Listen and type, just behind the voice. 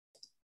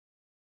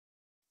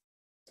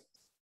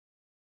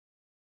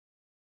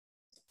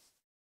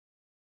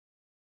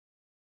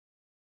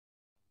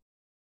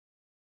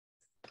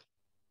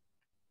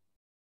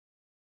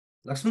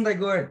लक्ष्मण दाइ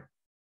go ahead.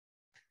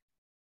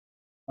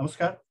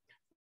 नमस्कार।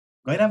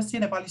 गैर-आवासीय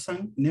नेपाली संघ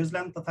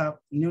न्युजिल्यान्ड तथा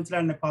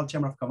New Zealand Nepal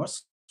chamber of commerce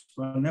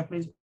र नेपाल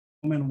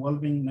वुमेन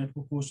वेलबिङ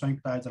नेटवर्कको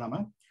संयुक्त आयोजनामा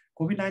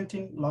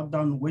COVID-19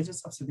 lockdown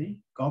wages subsidy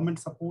government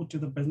support to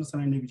the business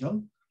and individual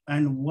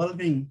and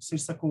well-being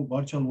शीर्षकको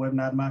भर्चुअल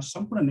वेबिनारमा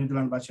सम्पूर्ण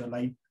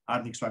न्युजिल्यान्डवासीहरूलाई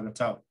हार्दिक स्वागत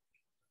छ।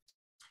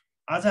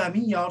 आज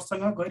हामी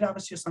यहाँहरूसँग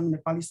गैर-आवासीय संघ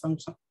नेपाली संघ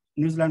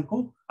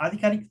न्युजिल्यान्डको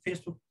आधिकारिक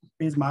फेसबुक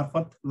पेज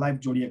मार्फत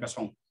लाइभ जोडिएका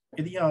छौँ।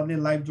 यदि यहाँहरूले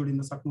लाइभ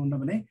जोडिन सक्नुहुन्न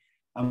भने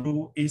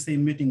हाम्रो यसै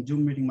मिटिङ जुम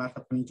मिटिङ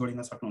मार्फत पनि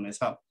जोडिन सक्नुहुनेछ।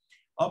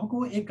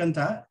 अबको 1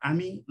 घण्टा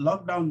हामी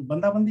लकडाउन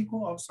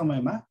बन्दाबन्दीको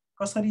समयमा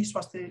कसरी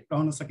स्वास्थ्य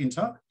रहन सकिन्छ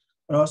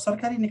र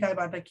सरकारी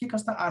निकायबाट के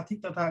कस्ता आर्थिक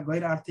तथा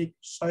गैर आर्थिक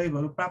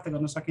सहयोगहरू प्राप्त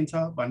गर्न सकिन्छ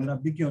भनेर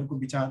विज्ञहरूको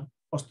विचार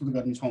प्रस्तुत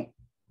गर्नेछौँ।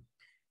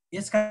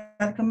 यस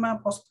कार्यक्रममा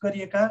प्रस्तुत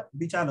गरिएका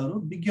विचारहरू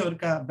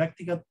विज्ञहरूका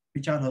व्यक्तिगत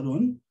विचारहरू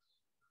हुन्।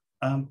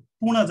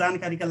 पूर्ण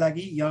जानकारीका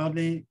लागि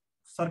यहाँहरूले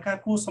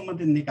सरकारको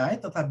सम्बन्धित निकाय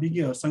तथा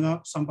विज्ञहरूसँग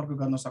सम्पर्क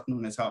गर्न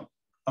सक्नुहुनेछ।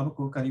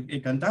 अबको करिब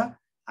 1 घण्टा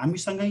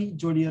हामीसँगै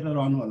जोडिएर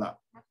रहनुहोला।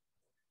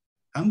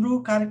 हाम्रो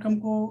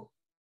कार्यक्रमको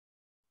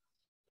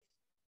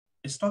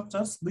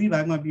स्ट्रक्चर्स 2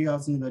 भागमा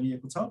विभाजन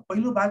गरिएको छ।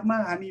 पहिलो भागमा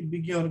हामी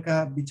विज्ञहरूका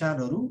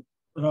विचारहरू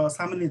र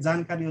सामान्य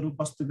जानकारीहरू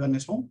प्रस्तुत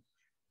गर्नेछौँ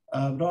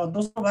र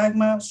दोस्रो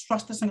भागमा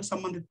स्वास्थ्यसँग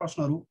सम्बन्धित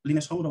प्रश्नहरू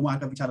लिनेछौँ र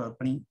उहाँका विचारहरू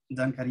पनि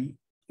जानकारी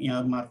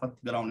यहाँ मार्फत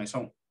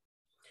गराउनेछौँ।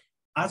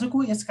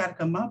 आजको यस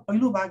कार्यक्रममा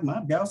पहिलो भागमा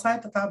व्यवसाय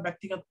तथा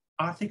व्यक्तिगत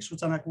आर्थिक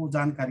सूचनाको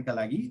जानकारीका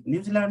लागि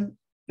न्युजिल्यान्ड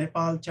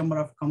नेपाल चेम्बर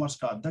अफ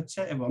कमर्सका अध्यक्ष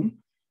एवं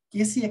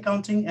केसी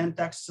एकाउन्टिङ एन्ड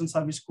ट्याक्सेसन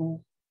सर्भिसको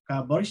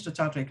वरिष्ठ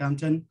चार्टर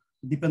एकाउन्टेन्ट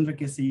दिपेन्द्र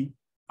केसी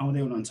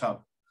आउँदै हुनुहुन्छ।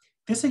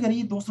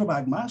 त्यसैगरी दोस्रो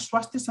भागमा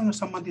स्वास्थ्यसँग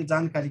सम्बन्धित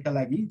जानकारीका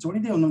लागि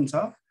जोडिँदै हुनुहुन्छ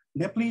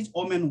नेपालिज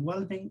वुमेन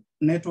वेलबिङ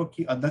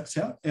नेटवर्ककी अध्यक्ष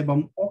एवं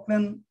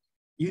ओकल्यान्ड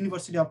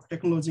युनिभर्सिटी अफ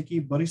टेक्नोलोजीकी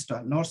वरिष्ठ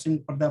नर्सिङ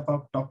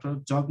प्राध्यापक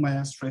डाक्टर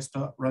जगमाया श्रेष्ठ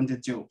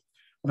रञ्जितज्यू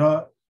र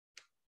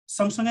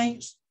सँगसँगै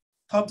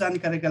थप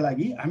जानकारीका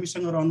लागि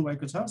हामीसँग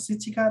रहनुभएको छ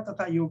शिक्षिका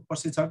तथा योग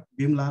प्रशिक्षक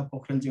बिमला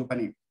पोखरेलज्यू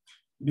पनि।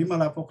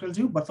 बिमला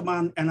पोखरेलज्यू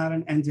वर्तमान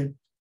NRNA NZ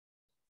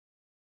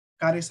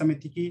कार्य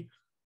समितिकी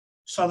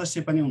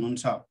सदस्य पनि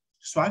हुनुहुन्छ।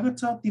 स्वागत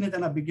छ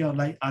तीनैजना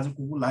विज्ञहरूलाई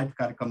आजको लाइभ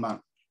कार्यक्रममा।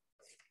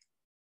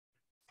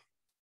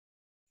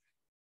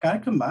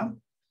 कार्यक्रममा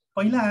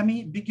पहिला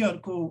हामी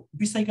विज्ञहरूको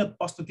विषयगत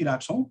प्रस्तुति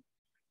राख्छौँ।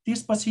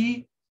 त्यसपछि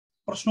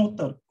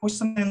प्रश्नोत्तर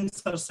क्वेसन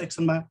एन्सर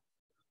सेक्सनमा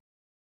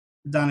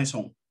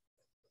जानेछौँ।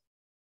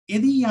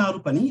 यदि यहाँहरू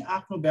पनि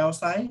आफ्नो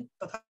व्यवसाय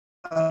तथा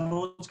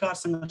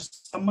रोजगारसँग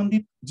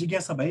सम्बन्धित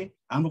जिज्ञासा भए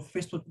हाम्रो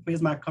फेसबुक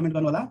पेजमा कमेन्ट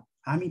गर्नुहोला।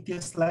 हामी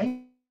त्यसलाई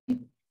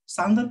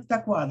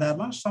सान्दर्भिकताको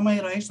आधारमा समय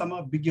रहेसम्म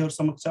विज्ञहरू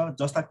समक्ष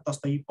जस्ताको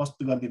तस्तै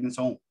प्रस्तुत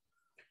गरिदिनेछौँ।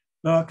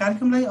 र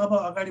कार्यक्रमलाई अब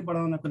अगाडि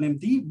बढाउनको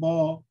निम्ति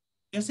म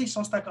यसै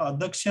संस्थाका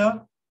अध्यक्ष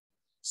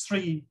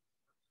श्री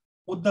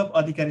उद्धव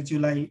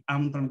अधिकारीज्यूलाई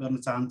आमन्त्रण गर्न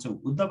चाहन्छु।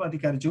 उद्धव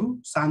अधिकारीज्यू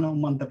सानो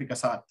मन्तव्यका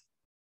साथ।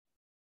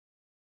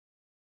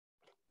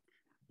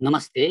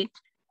 नमस्ते,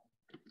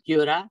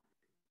 क्योरा,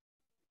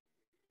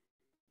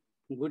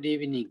 गुड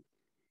इभिनिङ।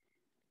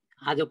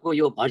 आजको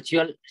यो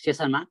भर्चुअल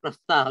सेसनमा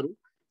प्रस्तुताहरू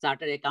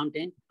चार्टर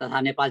एकाउन्टेन्ट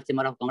तथा नेपाल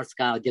चेम्बर अफ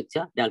कमर्सका अध्यक्ष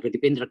डाक्टर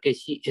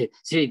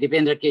श्री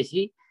दिपेन्द्र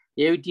केसी,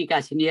 एयुटी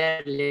का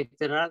सिनियर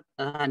लेक्चरर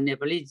तथा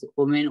नेपालिज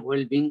वुमेन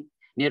वेलबिङ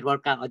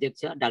नेटवर्कका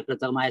अध्यक्ष डाक्टर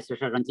जगमाया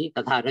श्रेष्ठ रञ्जित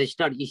तथा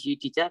रजिस्टर्ड EC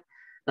टिचर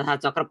तथा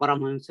चक्र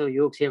परमहंस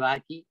योग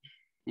सेवाकी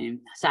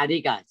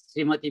साधिका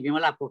श्रीमती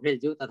बिमला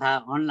पोखरेलज्यू तथा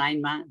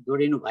अनलाइनमा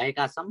जोडिनु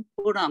भएका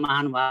सम्पूर्ण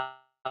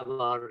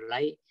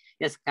महानुभावहरूलाई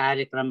यस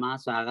कार्यक्रममा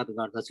स्वागत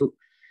गर्दछु।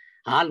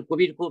 हाल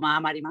कोभिडको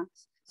महामारीमा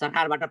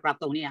सरकारबाट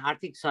प्राप्त हुने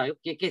आर्थिक सहयोग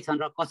के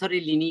छन् र कसरी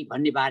लिने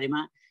भन्ने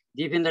बारेमा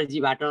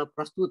दिपेन्द्रजीबाट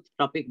प्रस्तुत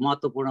टपिक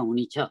महत्त्वपूर्ण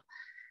हुनेछ।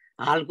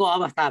 हालको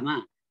अवस्थामा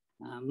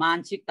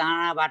मानसिक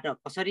तनावबाट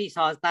कसरी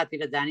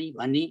सहजतातिर जाने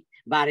भन्ने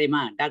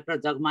बारेमा डाक्टर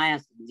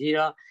जगमायाजी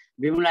र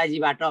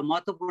बिमलाजीबाट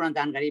महत्त्वपूर्ण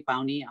जानकारी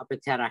पाउने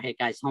अपेक्षा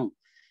राखेका छौँ।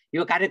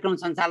 यो कार्यक्रम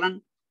सञ्चालन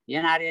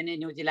NRNA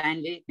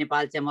न्युजिल्यान्डले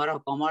Nepal chamber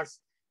of commerce,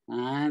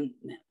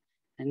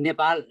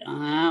 Nepal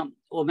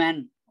women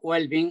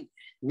well-being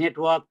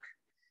network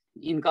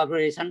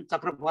इन्कर्पोरेसन,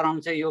 चक्र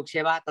परमहंस योग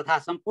सेवा तथा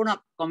सम्पूर्ण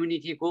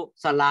कम्युनिटीको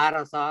सल्लाह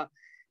र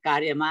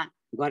सहकार्यमा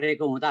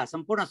गरेको हुँदा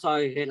सम्पूर्ण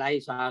सहयोगीलाई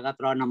स्वागत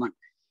र नमन।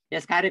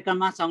 यस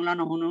कार्यक्रममा संलग्न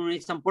हुनुहुने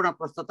सम्पूर्ण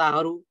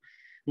प्रस्तुताहरू,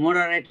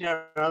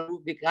 मोडरेटरहरू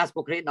विकास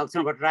पोखरेल,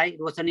 लक्ष्मण भट्टराई,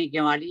 रोशनी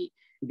गेवाली,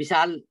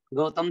 विशाल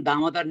गौतम,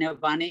 दामोदर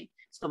नेपाने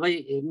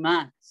सबैमा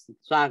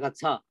स्वागत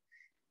छ।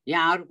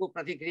 यहाँहरूको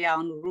प्रतिक्रिया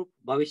अनुरूप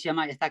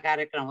भविष्यमा यस्ता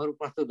कार्यक्रमहरू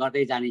प्रस्तुत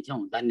गर्दै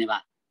जानेछौँ।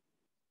 धन्यवाद।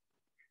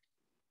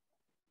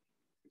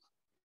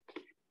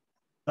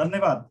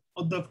 धन्यवाद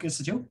उद्धव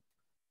केसीज्यू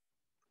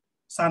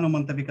सानो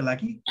मन्तव्यका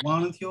लागि। उहाँ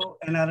हुनुहुन्थ्यो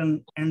NRNA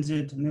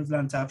NZ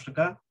न्युजिल्यान्ड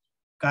च्याप्टरका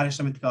कार्य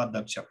समितिका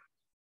अध्यक्ष।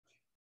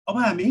 अब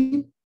हामी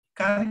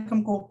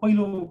कार्यक्रमको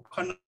पहिलो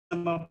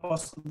खण्डमा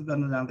प्रस्तुत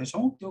गर्न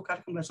जाँदैछौँ। त्यो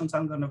कार्यक्रमलाई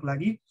सञ्चालन गर्नको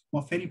लागि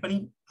म फेरि पनि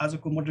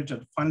आजको moderator,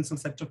 financial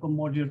सेक्टरको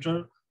moderator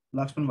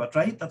Laxman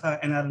Bhattarai तथा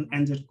NRNA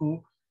NZ को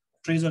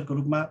ट्रेजरको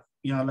रूपमा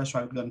यहाँलाई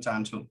स्वागत गर्न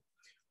चाहन्छु।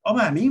 अब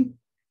हामी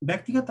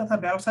व्यक्तिगत तथा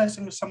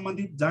व्यवसायसँग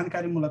सम्बन्धित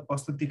जानकारीमूलक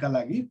प्रस्तुतिका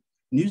लागि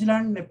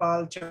न्युजिल्यान्ड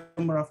नेपाल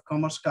चेम्बर अफ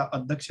कमर्सका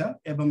अध्यक्ष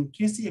एवं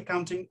केसी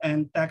एकाउन्टिङ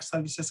एन्ड ट्याक्स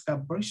सर्भिसेसका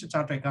वरिष्ठ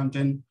चार्टर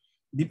एकाउन्टेन्ट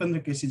दिपेन्द्र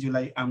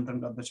केसीज्यूलाई आमन्त्रण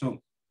गर्दछौँ।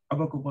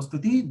 अबको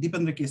प्रस्तुति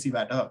दिपेन्द्र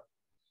केसीबाट।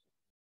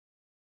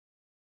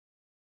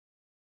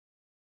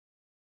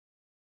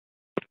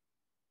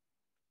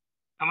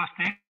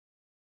 नमस्ते,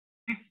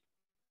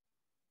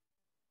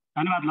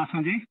 धन्यवाद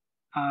लक्ष्मणजी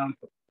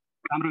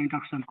हाम्रो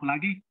इन्ट्रोडक्सनको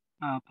लागि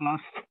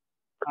प्लस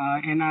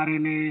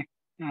NRNA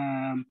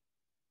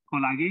को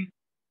लागि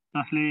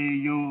जसले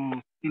यो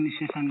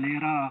इनिसिएसन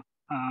लिएर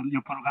यो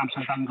प्रोग्राम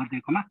सञ्चालन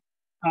गरिदिएकोमा।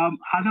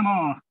 आज म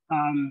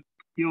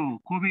यो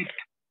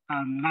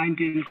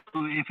कोभिड-19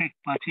 को इफेक्ट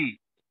पछि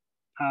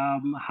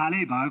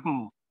हालै भएको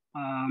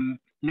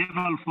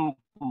लेभल 4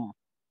 को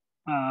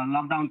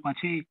लकडाउन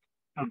पछि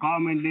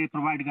गभर्नमेन्टले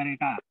प्रोभाइड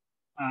गरेका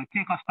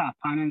के कस्ता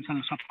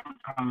फाइनान्शियल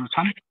सपोर्टहरू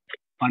छन्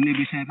भन्ने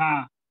विषयमा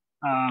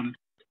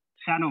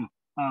सानो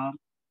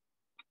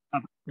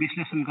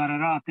विश्लेषण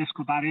गरेर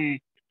त्यसको बारे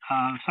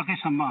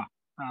सकेसम्म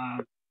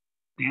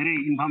धेरै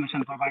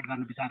इन्फर्मेसन प्रोभाइड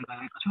गर्ने विचार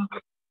गरेको छु।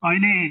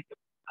 अहिले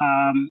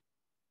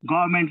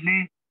गभर्नमेन्टले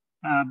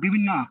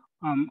विभिन्न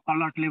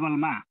अलर्ट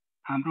लेभलमा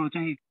हाम्रो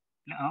चाहिँ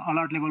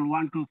अलर्ट लेभल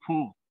 1 to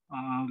 4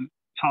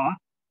 छ,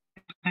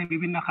 चाहिँ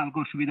विभिन्न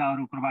खालको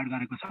सुविधाहरू प्रोभाइड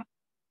गरेको छ।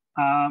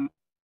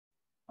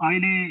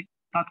 अहिले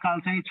तत्काल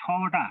चाहिँ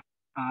 6 वटा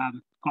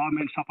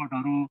गभर्नमेन्ट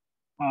सपोर्टहरू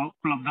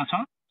उपलब्ध छ।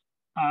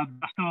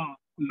 जस्तो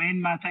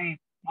मेनमा चाहिँ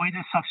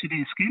वेजेस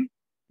सब्सिडी स्किम,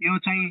 यो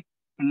चाहिँ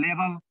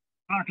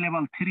अलर्ट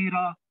लेभल 3 र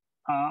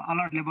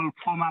अलर्ट लेभल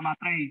 4 मा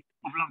मात्रै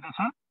उपलब्ध छ।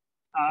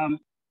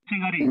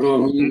 त्यसैगरी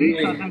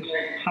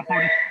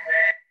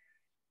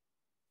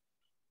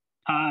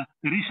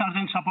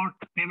रिसर्जेन्ट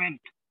सपोर्ट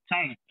पेमेन्ट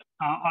चाहिँ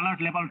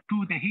अलर्ट लेभल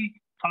 2 देखि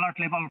अलर्ट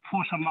लेभल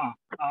 4 सम्म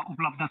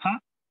उपलब्ध छ।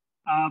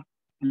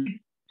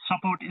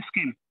 सपोर्ट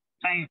स्किम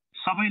चाहिँ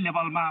सबै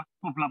लेभलमा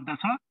उपलब्ध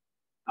छ।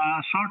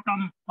 शर्ट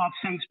टर्म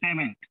अब्सेन्स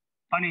पेमेन्ट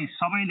पनि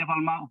सबै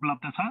लेभलमा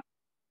उपलब्ध छ।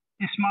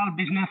 Small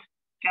business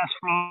cash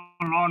flow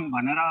loan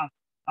भनेर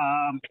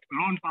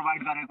लोन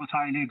प्रोभाइड गरेको छ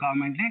अहिले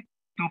गभर्नमेन्टले,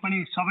 त्यो पनि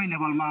सबै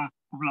लेभलमा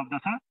उपलब्ध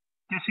छ।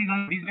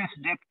 त्यसैगरी बिजनेस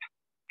डेप्ट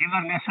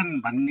हिबरनेसन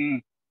भन्ने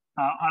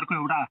अर्को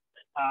एउटा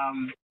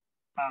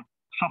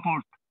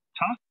सपोर्ट छ,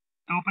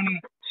 त्यो पनि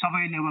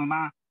सबै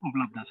लेभलमा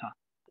उपलब्ध छ।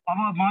 अब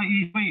म यी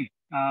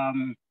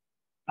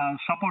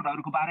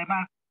सपोर्टहरूको बारेमा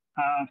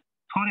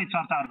थोरै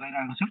चर्चाहरू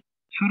गरिरहेको छु।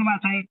 सुरुमा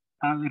चाहिँ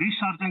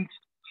रिसर्जेन्ट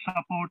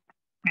सपोर्ट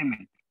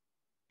पेमेन्ट।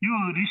 यो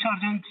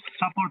रिसर्जेन्ट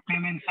सपोर्ट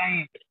पेमेन्ट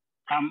चाहिँ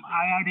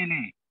IRD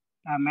ले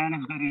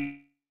म्यानेज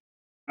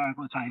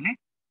गरिरहेको छ अहिले।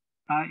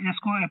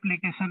 यसको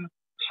एप्लिकेसन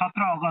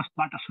 17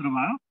 अगस्तबाट सुरु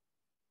भयो।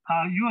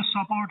 यो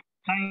सपोर्ट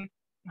चाहिँ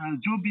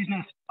जो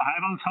बिजनेस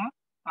भाइबल छ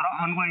र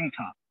अनगोइङ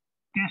छ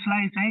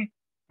त्यसलाई चाहिँ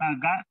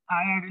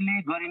IRD ले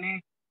गरिने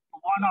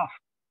वान अफ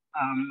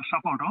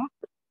सपोर्ट हो।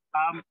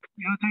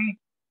 यो चाहिँ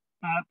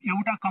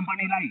एउटा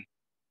कम्पनीलाई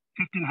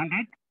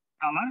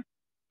 $1,500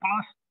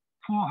 प्लस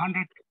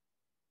 400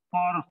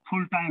 पर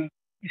फुल टाइम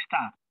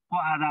स्टाफको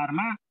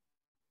आधारमा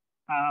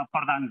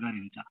प्रदान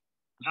गरिन्छ।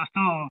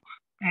 जस्तो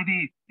यदि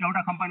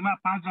एउटा कम्पनीमा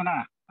 5 जना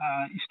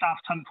स्टाफ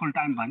छन् फुल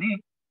टाइम भने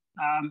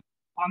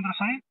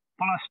 1500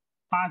 प्लस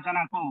 5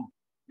 जनाको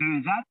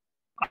 2000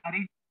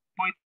 करिब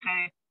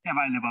 35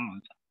 एभाइलेबल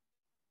हुन्छ।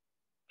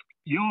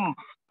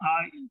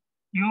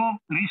 यो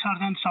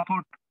रिसर्जेन्ट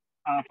सपोर्ट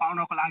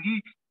पाउनको लागि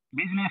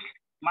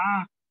बिजनेसमा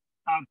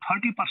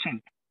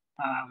 30%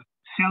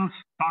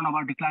 सेल्स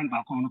टर्नओभर डिक्लाइन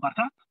भएको हुनुपर्छ।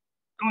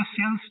 त्यो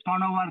सेल्स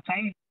टर्नओभर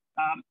चाहिँ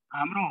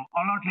हाम्रो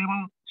अलर्ट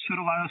लेभल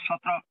सुरु भयो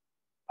 17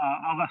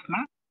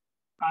 अगस्तमा।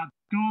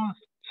 त्यो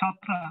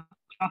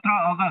 17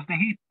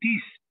 अगस्तदेखि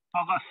 30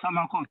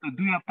 अगस्तसम्मको त्यो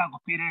 2 हप्ताको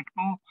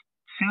पिरियडको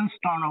सेल्स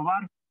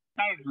टर्नओभर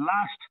चाहिँ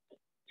लास्ट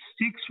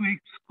 6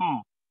 विक्सको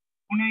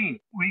कुनै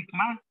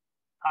विकमा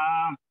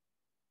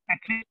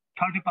एटलिस्ट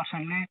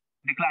 30% ले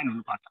डिक्लाइन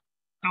हुनुपर्छ।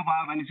 त्यो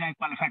भयो भने चाहिँ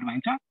क्वालिफाइड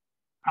भइन्छ।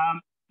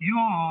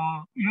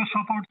 यो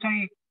सपोर्ट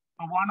चाहिँ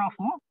वान अफ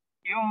हो,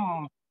 यो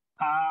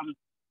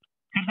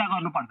फिर्ता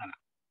गर्नु पर्दैन।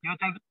 यो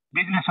चाहिँ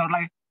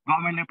बिजनेसहरूलाई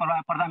गभर्नमेन्टले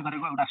प्रदान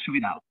गरेको एउटा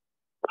सुविधा हो।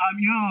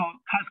 यो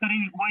खास गरी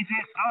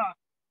वेजेस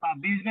र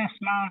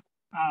बिजनेसमा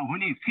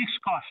हुने फिक्स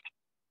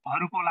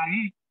कस्टहरूको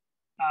लागि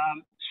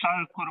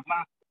सहयोगको रूपमा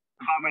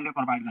गभर्नमेन्टले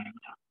प्रोभाइड गरेको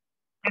छ।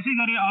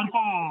 त्यसैगरी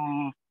अर्को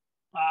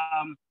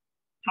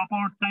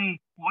सपोर्ट चाहिँ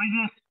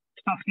वेजेस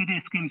सब्सिडी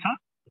स्किम छ।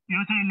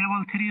 यो चाहिँ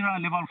लेभल 3 र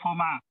लेभल 4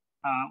 मा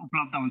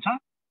उपलब्ध हुन्छ।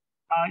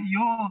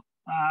 यो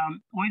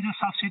वेजेस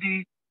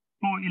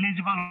सब्सिडीको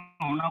इलिजिबल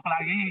हुनको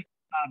लागि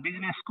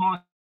बिजनेसको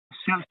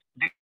सेल्स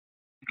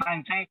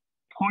डिक्लाइन चाहिँ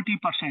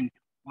 40%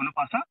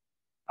 हुनुपर्छ।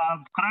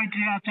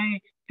 क्राइटेरिया चाहिँ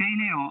त्यही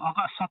नै हो।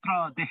 अगस्त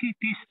 17 देखि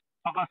 30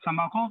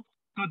 अगस्तसम्मको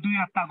त्यो 2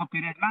 हप्ताको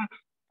पिरियडमा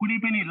कुनै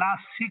पनि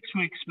लास्ट 6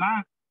 विक्समा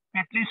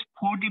एटलिस्ट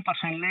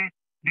 40% ले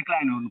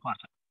डिक्लाइन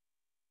हुनुपर्छ।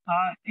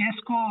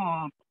 यसको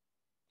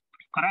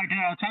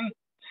क्राइटेरिया चाहिँ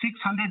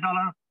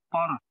 $600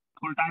 पर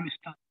फुल टाइम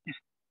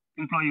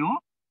इम्प्लोइ हो।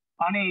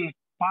 अनि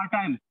पार्ट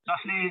टाइम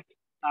जसले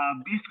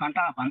 20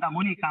 घण्टा भन्दा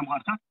मुनि काम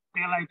गर्छ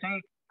त्यसलाई चाहिँ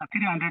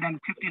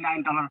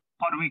 $359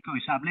 पर विकको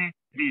हिसाबले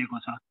दिएको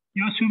छ।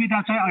 यो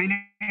सुविधा चाहिँ अहिले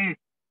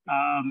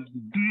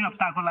 2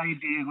 हप्ताको लागि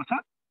दिएको छ।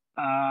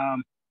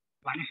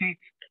 भनेपछि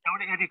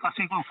एउटा यदि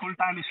कसैको फुल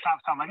टाइम स्टाफ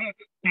छ भने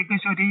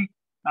एकैचोटि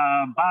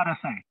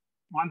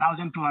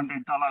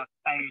 $1,200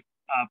 चाहिँ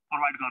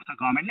प्रोभाइड गर्छ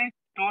गभर्मेन्टले,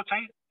 त्यो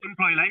चाहिँ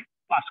इम्प्लोइलाई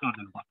पास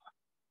गरिदिनु पर्छ।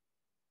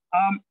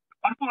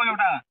 अर्को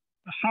एउटा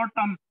सर्ट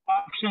टर्म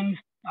अप्सन्स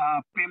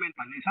पेमेन्ट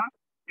भन्ने छ।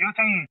 यो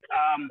चाहिँ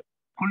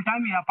फुल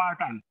टाइम या पार्ट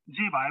टाइम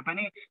जे भए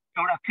पनि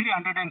एउटा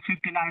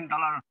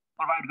 $359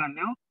 प्रोभाइड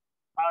गर्ने हो।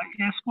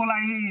 यसको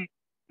लागि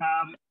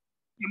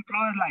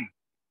इम्प्लोयरलाई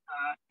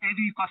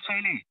यदि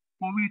कसैले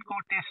कोभिडको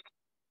टेस्ट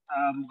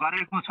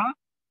गरेको छ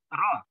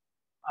र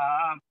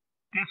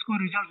त्यसको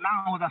रिजल्ट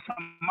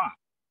नआउँदासम्म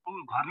ऊ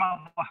घरमा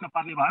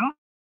बस्नुपर्ने भयो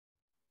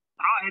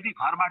र यदि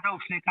घरबाट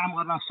उसले काम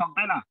गर्न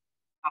सक्दैन,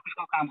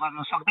 अफिसको काम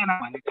गर्न सक्दैन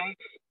भने चाहिँ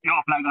यो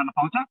अप्लाई गर्न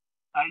पाउँछ।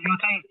 यो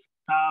चाहिँ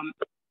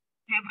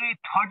एभ्री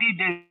 30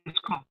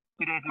 डेजको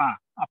पिरियडमा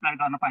अप्लाई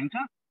गर्न पाइन्छ।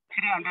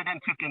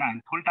 359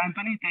 फुल टाइम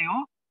पनि त्यही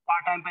हो,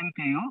 पार्ट टाइम पनि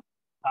त्यही हो,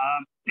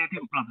 त्यति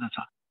उपलब्ध छ।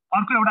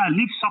 अर्को एउटा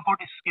लिभ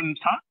सपोर्ट स्किम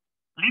छ।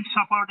 लिभ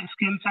सपोर्ट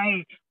स्किम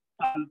चाहिँ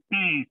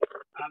त्यही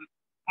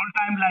फुल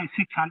टाइमलाई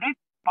 600,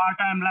 पार्ट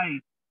टाइमलाई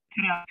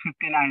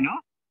 359 हो।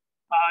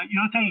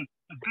 यो चाहिँ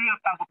 2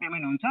 हप्ताको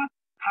पेमेन्ट हुन्छ।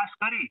 खास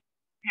गरी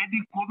यदि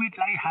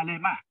कोभिडलाई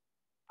हालैमा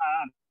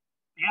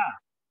या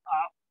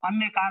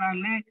अन्य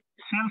कारणले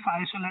सेल्फ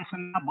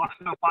आइसोलेसनमा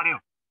बस्नु पर्यो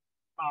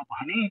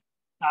भने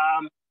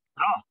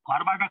र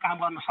घरबाट काम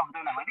गर्न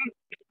सक्दैन भने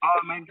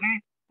गभर्मेन्टले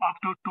अप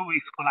टु 2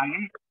 विक्सको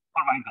लागि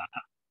प्रोभाइड गर्छ।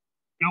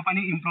 यो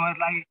पनि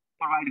इम्प्लोयरलाई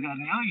प्रोभाइड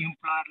गर्ने हो,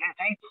 इम्प्लोयरले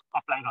चाहिँ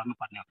अप्लाई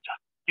गर्नुपर्ने हुन्छ।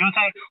 यो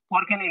चाहिँ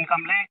वर्किङ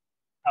इन्कमले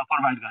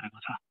प्रोभाइड गरेको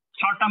छ।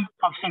 सर्ट टर्म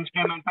अप्सन्स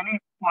पेमेन्ट पनि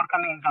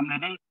वर्किङ इन्कमले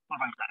नै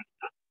प्रोभाइड गरेको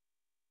छ।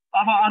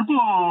 अब अर्को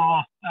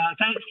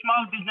चाहिँ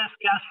small business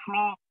cash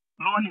flow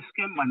loan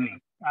scheme भन्ने,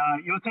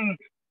 यो चाहिँ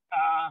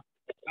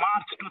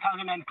मार्च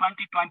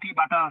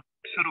 2020बाट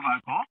सुरु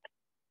भएको हो।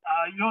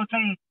 यो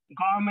चाहिँ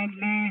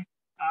गभर्मेन्टले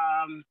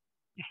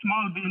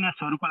स्मल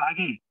बिजनेसहरूको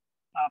लागि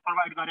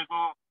प्रोभाइड गरेको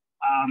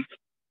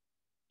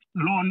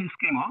लोन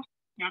स्किम हो।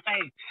 यो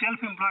चाहिँ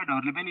सेल्फ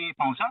इम्प्लोइडहरूले पनि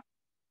पाउँछ।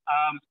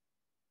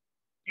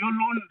 यो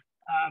लोन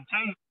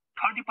चाहिँ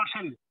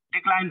 30%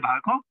 डिक्लाइन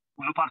भएको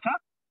हुनुपर्छ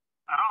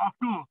र अप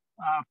टु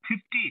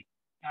 50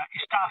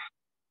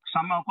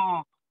 स्टाफसम्मको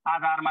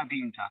आधारमा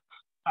दिइन्छ।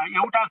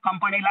 एउटा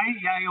कम्पनीलाई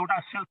या एउटा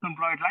सेल्फ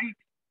इम्प्लोइडलाई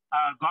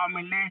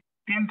गभर्मेन्टले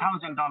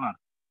 $10,000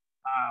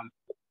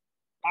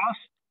 प्लस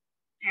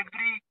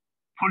एभ्री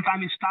फुल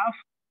टाइम स्टाफ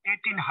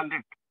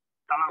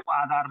 $1,800 को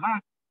आधारमा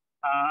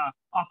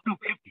अप टु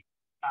 50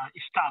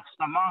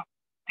 स्टाफसम्म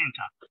दिन्छ।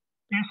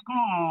 यसको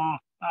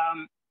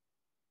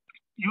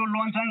यो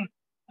लोन चाहिँ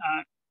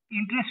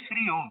इन्ट्रेस्ट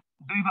फ्री हो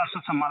 2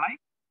 वर्षसम्मलाई।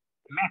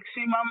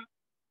 म्याक्सिमम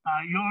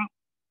यो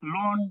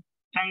लोन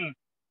चाहिँ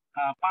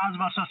 5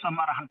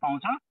 वर्षसम्म राख्न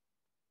पाउँछ।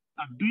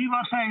 2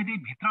 वर्ष यदि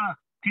भित्र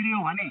तिर्यो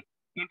भने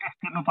इन्ट्रेस्ट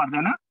तिर्नु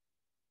पर्दैन,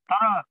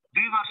 तर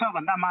 2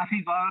 वर्षभन्दा माथि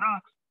गएर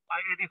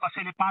यदि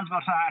कसैले 5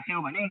 वर्ष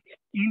राख्यो भने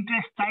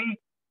इन्ट्रेस्ट चाहिँ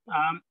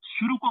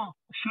सुरु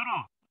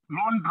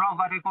लोन ड्र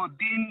गरेको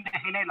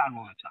दिनदेखि नै लागू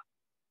हुन्छ।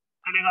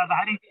 त्यसले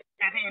गर्दाखेरि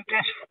यदि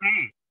इन्ट्रेस्ट फ्री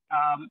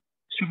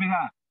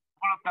सुविधा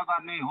उपलब्ध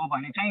गर्ने हो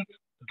भने चाहिँ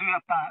 2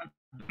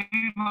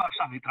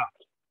 वर्षभित्र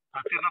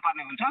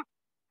तिर्नुपर्ने हुन्छ।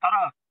 तर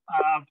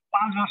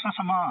 5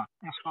 वर्षसम्म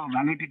यसको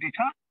भ्यालिडिटी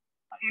छ।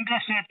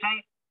 इन्ट्रेस्ट रेट चाहिँ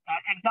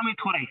एकदमै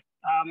थोरै,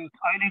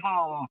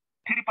 अहिलेको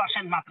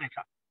 3% मात्रै छ।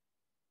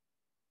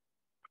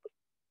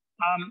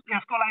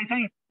 यसको लागि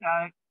चाहिँ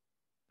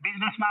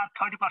बिजनेसमा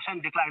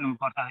 30% डिक्लाइन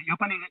हुनुपर्छ। यो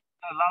पनि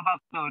लगभग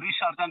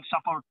रिसर्च एन्ड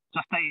सपोर्ट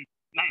जस्तै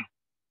नै हो।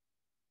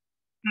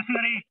 त्यसै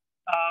गरी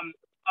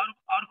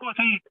अर्को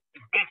चाहिँ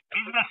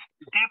बिजनेस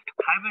डेप्ट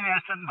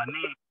फाइनेन्सिएसन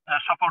भन्ने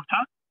सपोर्ट छ।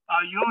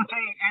 यो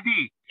चाहिँ यदि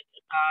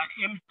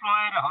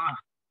इम्प्लोयर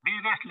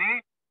बिजनेसले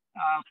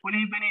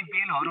कुनै पनि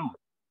बिलहरू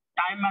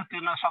टाइममा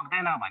तिर्न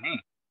सक्दैन भने,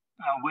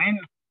 वेन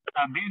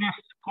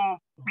बिजनेसको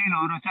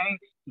बिलहरू चाहिँ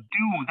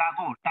ड्यू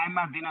हुँदाको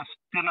टाइममा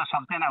तिर्न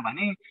सक्दैन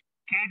भने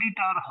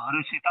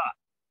क्रेडिटरहरूसित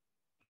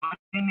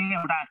गरिने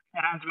एउटा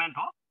एरेन्जमेन्ट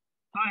हो।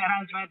 त्यो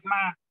एरेन्जमेन्टमा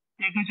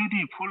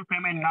एकैचोटि फुल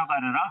पेमेन्ट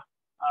नगरेर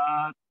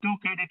त्यो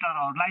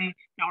क्रेडिटरहरूलाई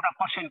एउटा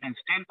पर्सेन्टेज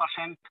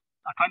 10%,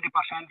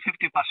 20%,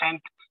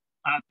 50%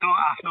 त्यो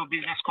आफ्नो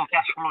बिजनेसको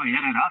क्यास फ्लो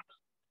हेरेर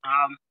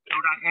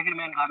एउटा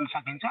एग्रिमेन्ट गर्न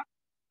सकिन्छ।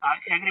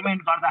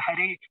 एग्रिमेन्ट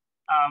गर्दाखेरि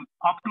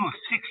अप टु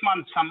 6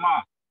 मन्थसम्म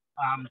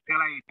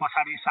त्यसलाई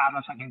पछाडि सार्न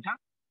सकिन्छ।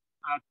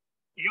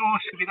 यो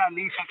सुविधा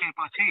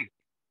लिइसकेपछि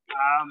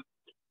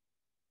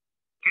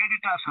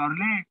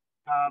क्रेडिटर्सहरूले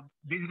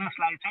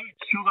बिजनेसलाई चाहिँ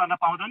स्यु गर्न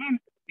पाउँदैनन्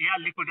या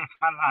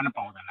लिक्विडेसनमा लान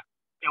पाउँदैन।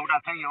 एउटा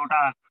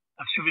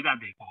सुविधा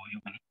दिएको हो यो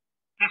पनि।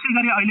 त्यसै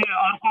गरी अहिले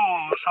अर्को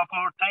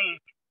सपोर्ट चाहिँ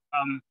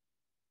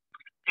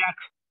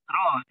ट्याक्स र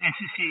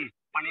एनसीसी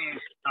पनि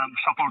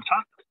सपोर्ट छ।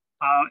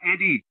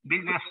 यदि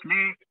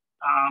बिजनेसले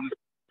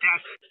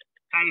ट्याक्स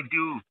चाहिँ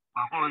ड्यू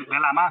भएको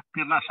बेलामा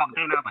तिर्न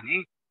सक्दैन भने,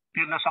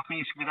 तिर्न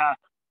सक्ने सुविधा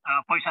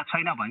पैसा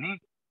छैन भने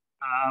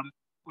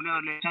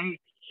उनीहरूले चाहिँ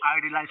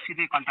आईडीलाई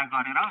सिधै कन्ट्याक्ट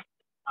गरेर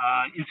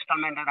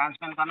इन्स्टलमेन्ट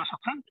एरेन्जमेन्ट गर्न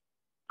सक्छन्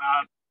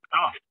र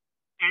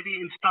यदि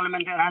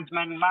इन्स्टलमेन्ट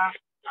एरेन्जमेन्टमा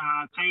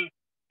चाहिँ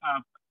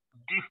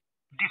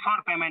डिफर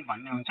पेमेन्ट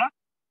भन्ने हुन्छ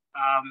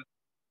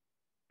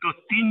त्यो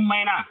 3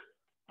 महिना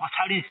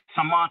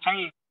पछाडिसम्म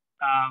चाहिँ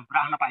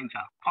राख्न पाइन्छ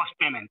फर्स्ट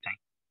पेमेन्ट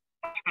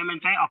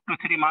चाहिँ अप टु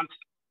 3 months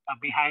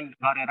बिहाइन्ड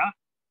गरेर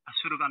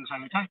सुरु गर्न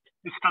सकिन्छ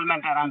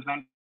इन्स्टलमेन्ट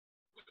एरेन्जमेन्ट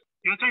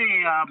यो चाहिँ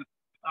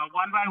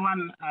 1 by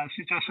 1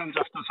 सिचुएसन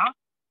जस्तो छ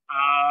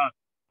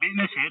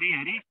बिजनेस हेरी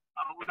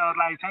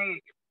उनीहरूलाई चाहिँ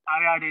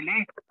आईआरडीले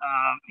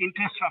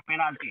इन्ट्रेस्ट र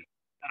पेनाल्टी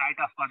राइट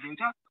अफ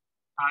गरिदिन्छ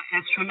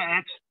एज सुन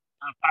एज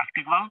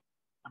प्र्याक्टिकल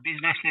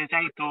बिजनेसले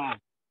चाहिँ त्यो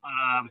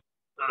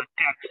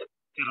ट्याक्स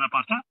तिर्न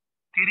पर्छ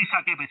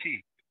तिरिसकेपछि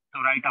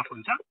त्यो राइट अफ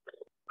हुन्छ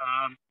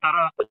तर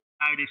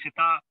आईआरडीसित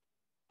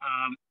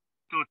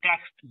त्यो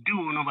ट्याक्स ड्यू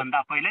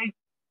हुनुभन्दा पहिल्यै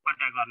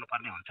कन्ट्याक्ट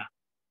गर्नुपर्ने हुन्छ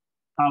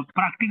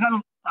प्र्याक्टिकल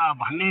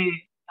भन्ने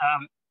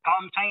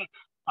टर्म चाहिँ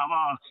अब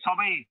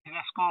सबै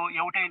बिजनेसको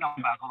एउटै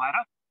नभएको भएर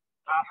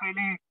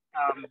आफैले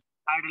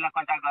आईआरडीलाई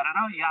कन्ट्याक्ट गरेर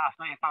या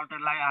आफ्नो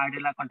एकाउन्टेन्टलाई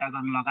आईआरडीलाई कन्ट्याक्ट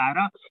गर्न लगाएर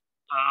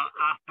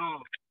आफ्नो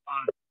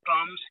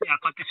टर्म्स या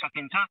कति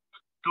सकिन्छ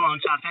त्यो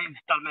अनुसार चाहिँ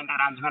इन्स्टलमेन्ट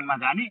एरेन्जमेन्टमा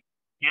जाने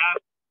या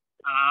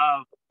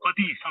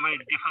कति समय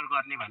डिफर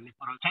गर्ने भन्ने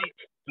कुरो चाहिँ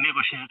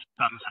नेगोसिएट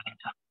गर्न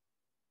सकिन्छ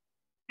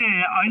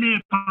अहिले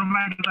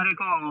प्रोभाइड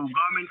गरेको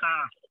गभर्नमेन्टका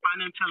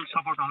फाइनेन्सियल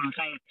सपोर्टहरू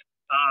चाहिँ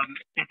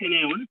यति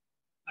नै हुन्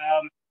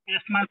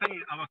यसमा चाहिँ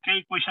अब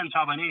केही क्वेसन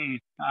छ भने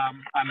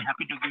हामी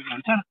ह्याप्पी टु गिभ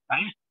एन्सर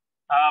है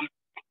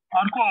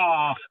अर्को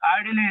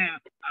आईआरडीले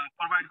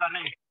प्रोभाइड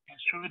गर्ने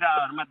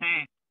सुविधाहरूमध्ये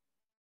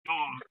यो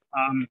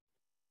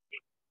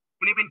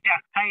कुनै पनि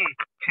ट्याक्स चाहिँ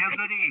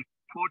February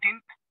 14,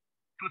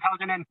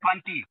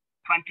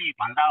 2020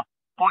 भन्दा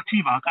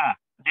पछि भएका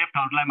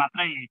डेप्टहरूलाई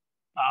मात्रै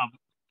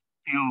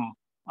यो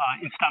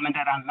इन्स्टलमेन्ट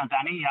एरेन्जमा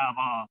जाने या अब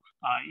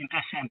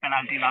इन्ट्रेस्ट एन्ड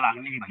पेनाल्टी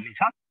नलाग्ने भन्ने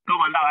छ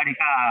त्योभन्दा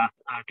अगाडिका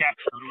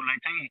ट्याक्सहरूलाई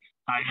चाहिँ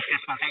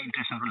त्यसमा चाहिँ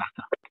इन्ट्रेस्टहरू लाग्छ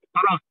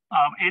तर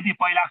यदि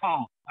पहिलाको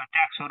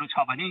ट्याक्सहरू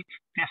छ भने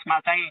त्यसमा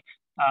चाहिँ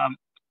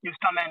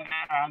इन्स्टलमेन्ट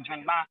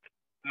एरेन्जमेन्टमा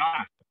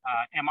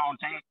एमाउन्ट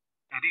चाहिँ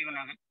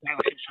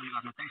नेगोसिएसन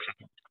गर्न चाहिँ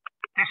सकिन्छ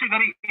त्यसै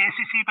गरी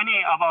एसीसी पनि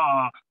अब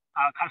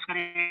खास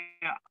गरी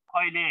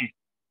अहिले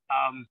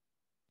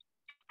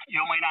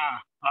यो महिना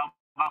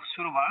लगभग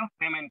सुरु भयो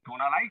पेमेन्ट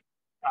हुनलाई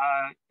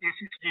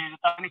एसीसी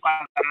पनि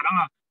गरेर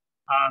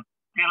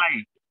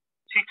त्यसलाई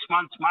 6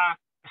 monthsमा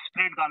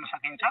स्प्रेड गर्न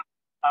सकिन्छ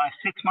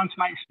 6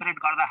 monthsमा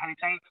स्प्रेड गर्दाखेरि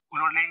चाहिँ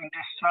उनीहरूले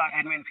इन्ट्रेस्ट र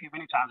एडमिन फी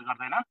पनि चार्ज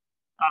गर्दैन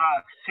तर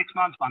 6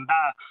 months भन्दा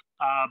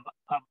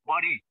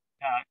बढी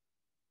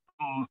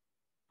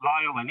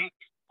गयो भने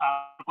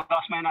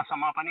 10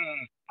 महिनासम्म पनि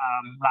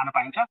लान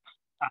पाइन्छ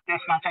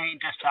त्यसमा चाहिँ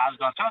इन्ट्रेस्ट चार्ज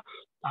गर्छ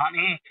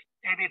अनि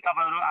यदि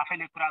तपाईहरु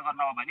आफैले कुरा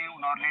गर्नु हो भने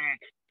उनीहरूले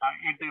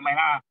 1-2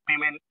 महिना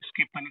पेमेन्ट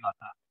स्किप पनि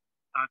गर्छ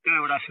त्यो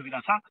एउटा सुविधा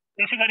छ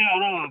त्यसैगरी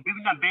अरु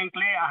विभिन्न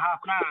बैंकले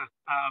आफ्ना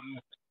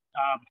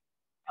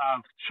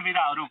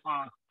सुविधाहरू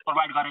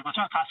प्रोभाइड गरेको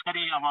छ खास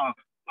गरी अब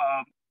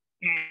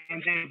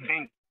एनजे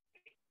बैंक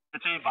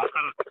चाहिँ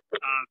भर्खर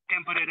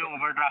टेम्पोरेरी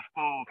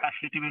ओभरड्राफ्टको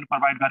फ्यासिलिटी पनि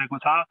प्रोभाइड गरेको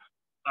छ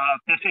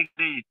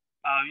त्यसैगरी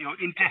यो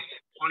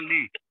इन्ट्रेस्ट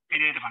ओन्ली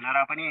पिरियड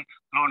भनेर पनि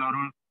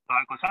लोनहरू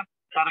भएको छ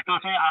तर त्यो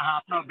चाहिँ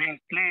आफ्नो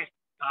बैंकले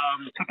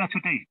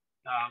छुट्टै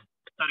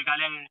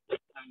तरिकाले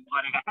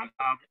गरेका छन्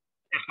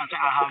त्यसमा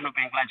चाहिँ आफ्नो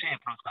बैंकलाई चाहिँ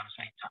एप्रोच गर्न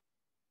सकिन्छ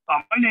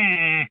मैले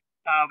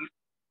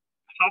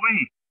सबै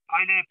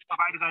अहिले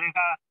प्रोभाइड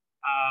गरेका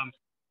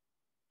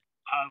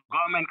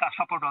गभर्नमेन्टका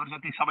सपोर्टहरू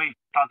जति सबै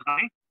टच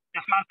गरे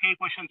त्यसमा केही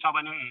क्वेशन छ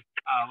भने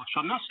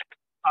सोध्नुस्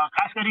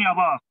खास गरी अब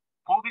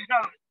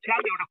प्रोभिजनल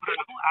सानो एउटा कुरा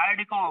राखौँ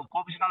आईआरडी को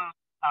प्रोभिजनल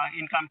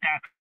इन्कम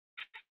ट्याक्स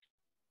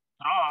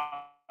र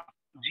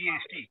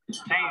जीएसटी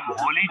चाहिँ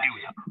होली ड्यू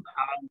छ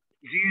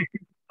जीएसटी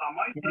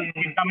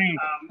एकदमै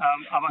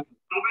अब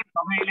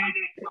सबैले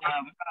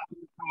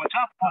हुन्छ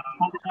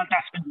प्रोभिजनल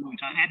ट्याक्स पनि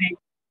हुन्छ यदि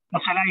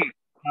कसैलाई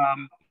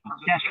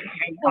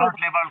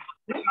लेभल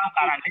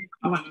कारणले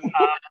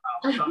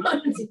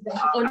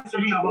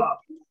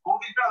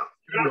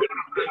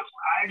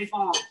आईआरडी को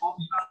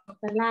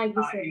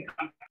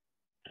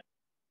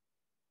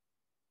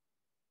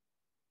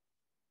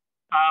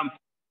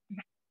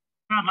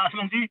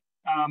लक्ष्मणजी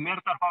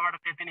मेरो तर्फबाट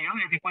त्यति नै हो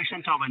यदि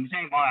क्वेसन छ भने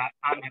चाहिँ म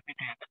आम ह्यापी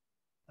टु एन्सर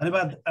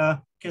धन्यवाद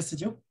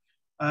केसीज्यू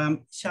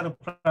सानो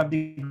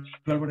प्राविधिक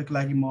गडबडीको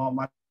लागि म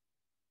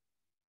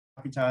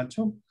माफी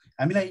चाहन्छु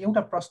हामीलाई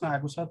एउटा प्रश्न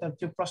आएको छ तर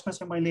त्यो प्रश्न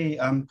चाहिँ मैले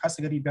खास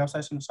गरी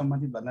व्यवसायसँग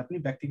सम्बन्धित भन्दा पनि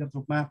व्यक्तिगत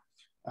रूपमा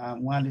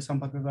उहाँले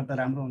सम्पर्क गर्दा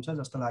राम्रो हुन्छ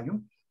जस्तो लाग्यो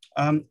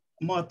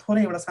म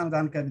थोरै एउटा सानो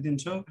जानकारी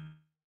दिन्छु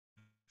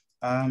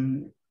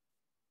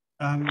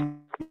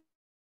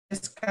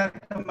यस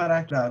कार्यक्रममा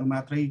राख्दाहरू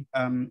मात्रै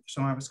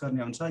समावेश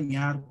गर्ने हुन्छ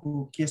यहाँहरुको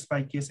केस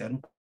बाइ केस हेर्नु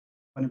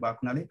पनि भएको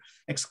हुनाले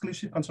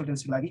एक्सक्लुसिभ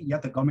कन्सल्टेन्सीको लागि या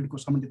त गभर्नमेन्टको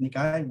सम्बन्धित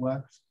निकाय वा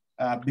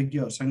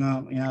विज्ञहरूसँग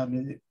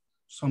यहाँहरुले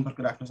सम्पर्क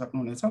राख्न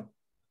सक्नुहुनेछ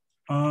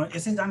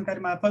यसै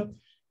जानकारी मार्फत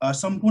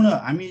सम्पूर्ण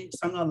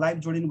हामीसँग लाइभ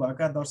जोडिनु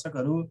भएका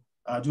दर्शकहरू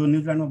जो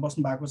न्युजिल्यान्डमा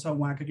बस्नु भएको छ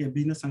उहाँका केही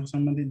बिजनेससँग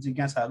सम्बन्धित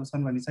जिज्ञासाहरू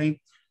छन् भने चाहिँ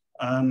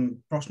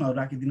प्रश्नहरू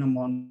राखिदिन म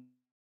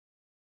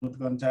अनुरोध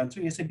गर्न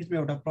चाहन्छु। यसै बिचमा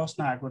एउटा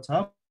प्रश्न आएको छ।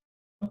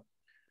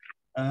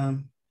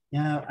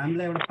 यहाँ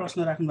हामीलाई एउटा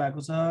प्रश्न राख्नु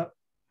भएको छ।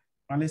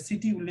 उहाँले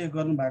सिटी उल्लेख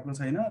गर्नु भएको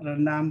छैन र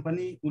नाम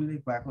पनि उल्लेख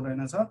भएको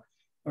रहेनछ।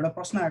 एउटा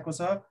प्रश्न आएको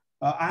छ।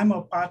 I am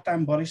a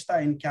part-time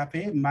barista in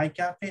cafe. My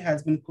cafe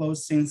has been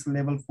closed since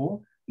level 4.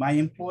 My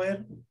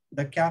employer,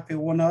 the cafe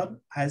owner,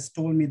 has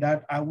told me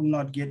that I will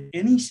not get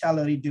any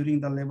salary during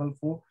the level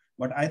 4,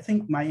 but I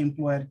think my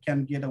employer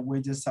can get a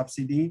wages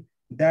subsidy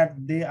that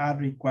they are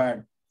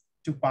required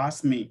to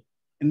pass me.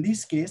 In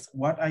this case,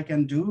 what I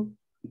can do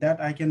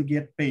that I can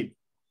get paid.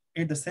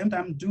 At the same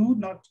time, do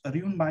not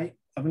ruin my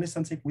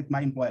relationship with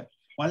my employer.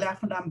 उहाँले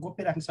आफ्नो नाम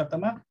गोप्य राख्ने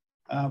शर्तमा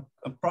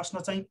प्रश्न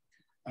चाहिँ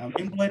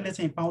एम्प्लोयरले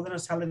चाहिँ पाउँदैन,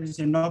 salary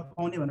चाहिँ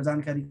नपाउने भनेर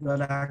जानकारी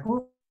गराएको,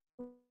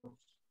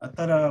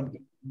 तर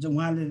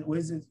उहाँले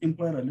वेजेस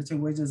एम्प्लोयरहरूले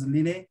चाहिँ वेजेस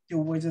लिने,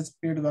 त्यो वेजेस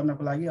पेड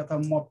गर्नको लागि अथवा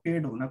म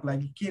पेड हुनको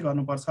लागि के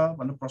गर्नुपर्छ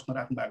भनेर प्रश्न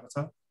राख्नु भएको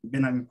छ।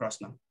 बेनामी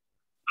प्रश्न।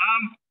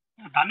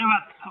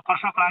 धन्यवाद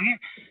प्रश्नको लागि।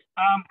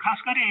 खास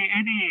गरी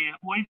यदि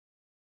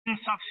वेजेस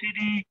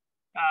सब्सिडी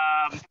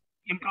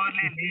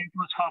इम्प्लोयरले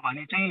लिएको छ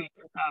भने चाहिँ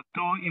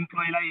त्यो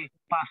इम्प्लोयीलाई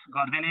पास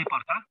गरिदिनै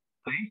पर्छ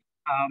है,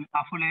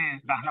 आफूले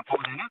राख्न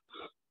पाउँदैन।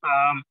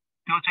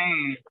 त्यो चाहिँ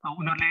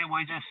उनीहरूले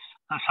वेजेस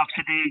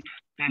सब्सिडी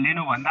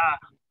लिनुभन्दा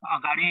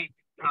अगाडि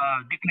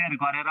डिक्लेयर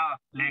गरेर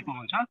ल्याएको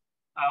हुन्छ।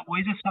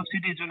 वेजेस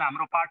सब्सिडी जुन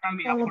हाम्रो पार्ट टाइम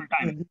या फुल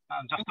टाइम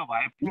जस्तो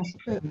भए पनि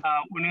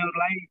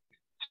उनीहरूलाई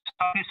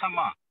सकेसम्म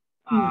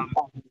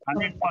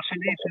 100%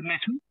 नै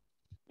तिर्नेछु।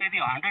 यदि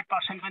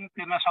 100% पनि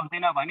तिर्न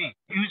सक्दिनँ भने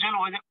युजुअल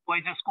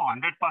वेजेसको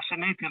 100%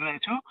 नै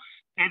तिर्नेछु।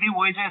 यदि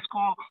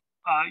वेजेसको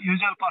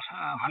युजुअल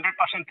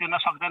 100% तिर्न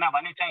सक्दैन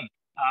भने चाहिँ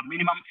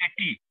मिनिमम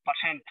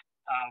 80%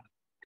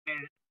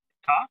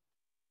 छ।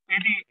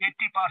 यदि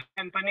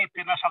 80% पनि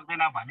तिर्न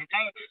सक्दैन भने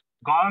चाहिँ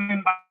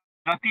गभर्नमेन्टबाट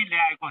जति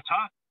ल्याएको छ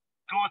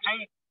त्यो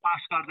चाहिँ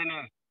पास गरिदिने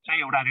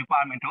चाहिँ एउटा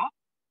रिक्वायरमेन्ट हो।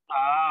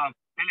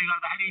 त्यसले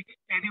गर्दाखेरि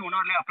यदि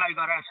उनीहरूले अप्लाई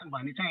गरेका छन्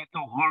भने चाहिँ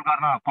त्यो होल्ड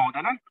गर्न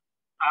पाउँदैनन्।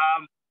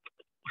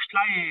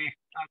 उसलाई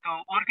त्यो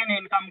वर्किङ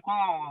इन्कमको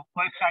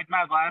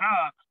वेबसाइटमा गएर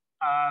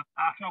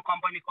आफ्नो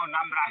कम्पनीको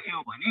नाम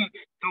राख्यो भने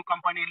त्यो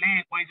कम्पनीले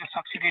वेजेस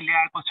सब्सिडी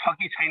ल्याएको छ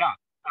कि छैन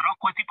र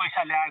कति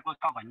पैसा ल्याएको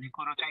छ भन्ने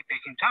कुरो चाहिँ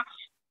देखिन्छ।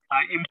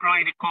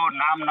 इम्प्लोयीको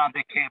नाम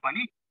नदेखिए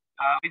पनि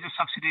वेजेस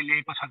सब्सिडी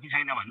लिएको छ कि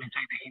छैन भन्ने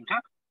चाहिँ देखिन्छ।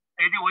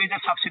 यदि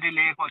वेजेस सब्सिडी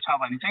लिएको छ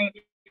भने चाहिँ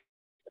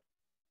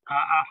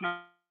आफ्नो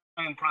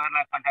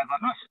इम्प्लोयरलाई कन्ट्याक्ट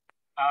गर्नुहोस्।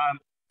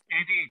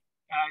 यदि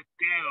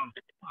त्यो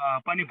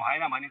पनि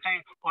भएन भने चाहिँ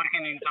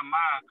वर्किङ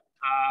इन्कममा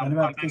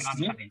कम्प्लेन गर्न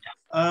सकिन्छ।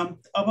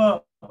 अब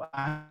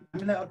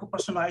हामीलाई अर्को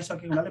प्रश्न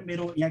आइसकेको हुनाले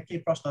मेरो यहाँ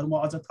केही प्रश्नहरू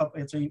म अझ थप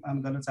चाहिँ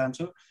गर्न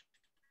चाहन्छु।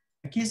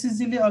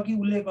 केसीजीले अघि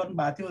उल्लेख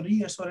गर्नुभएको थियो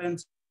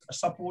रिएस्योरेन्स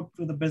सपोर्ट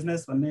टु द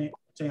बिजनेस भन्ने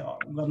चाहिँ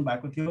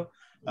गर्नुभएको थियो।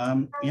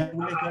 यहाँ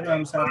उल्लेख गरे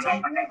अनुसार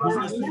चाहिँ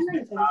बिजनेसले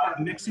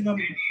म्याक्सिमम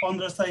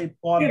 1500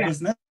 पर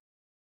बिजनेस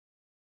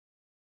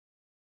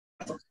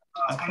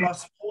प्लस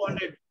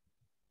 400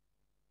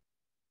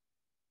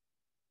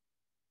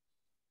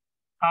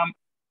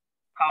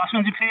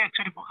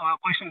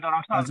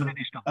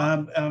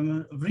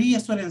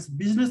 रिएस्योरेन्स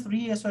बिजनेस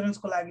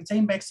रिएस्योरेन्सको लागि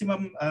चाहिँ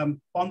म्याक्सिमम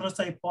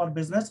 1500 पर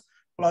बिजनेस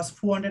प्लस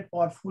 400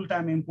 पर फुल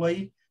टाइम इम्प्लोइ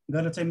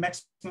गरेर चाहिँ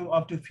म्याक्सिमम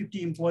अप टु 50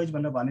 इम्प्लोइज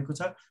भनेर भनेको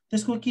छ।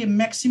 त्यसको के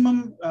म्याक्सिमम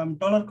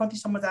डलर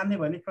कतिसम्म जाने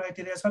भन्ने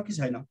क्राइटेरिया छ कि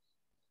छैन?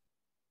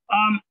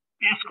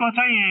 यसको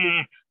चाहिँ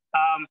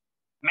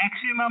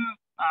म्याक्सिमम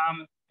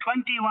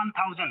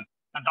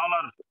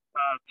 $21,000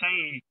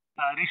 चाहिँ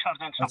रिसर्च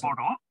एन्ड सपोर्ट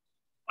हो।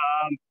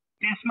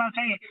 त्यसमा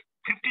चाहिँ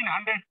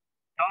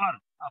 $1,500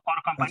 पर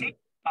कम्पनी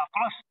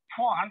प्लस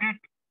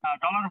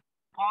 $400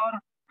 पर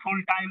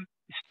फुल टाइम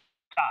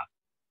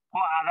स्टाफको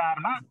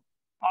आधारमा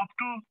अप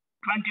टु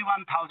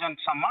 21,000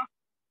 सम्म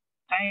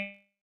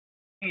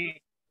चाहिँ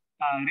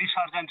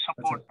रिसर्च एन्ड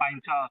सपोर्ट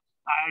पाइन्छ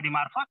आइआरडी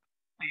मार्फत।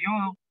 यो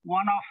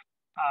वान अफ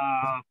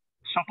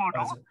सपोर्ट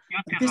हो।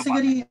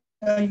 त्यसैगरी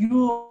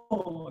यो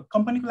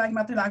कम्पनीको लागि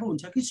मात्रै लागू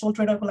हुन्छ कि सोल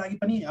ट्रेडरको लागि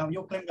पनि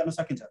यो क्लेम गर्न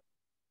सकिन्छ?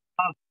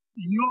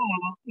 यो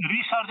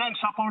रिसर्च एन्ड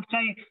सपोर्ट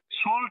चाहिँ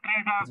सोल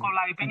ट्रेडरको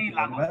लागि पनि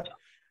लागू हुन्छ।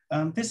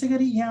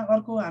 त्यसैगरी यहाँ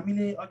अर्को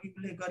हामीले अघि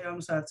उल्लेख गरे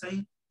अनुसार चाहिँ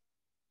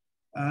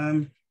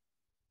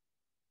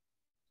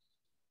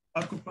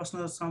अर्को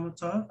प्रश्न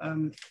छ।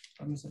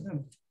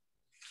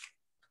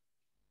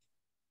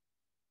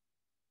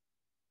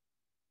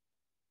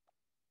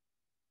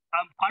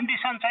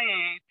 कन्डिसन चाहिँ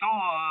त्यो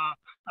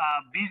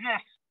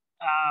बिजनेस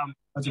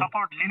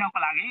सपोर्ट लिनको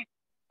लागि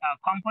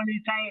कम्पनी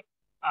चाहिँ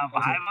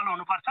भाइबल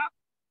हुनुपर्छ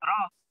र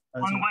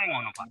अनगोइङ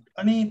हुनुपर्छ।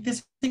 अनि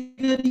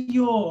त्यसैगरी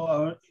यो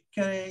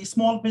के अरे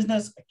small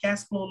business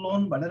cash flow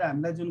loan भनेर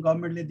हामीलाई जुन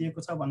गभर्नमेन्टले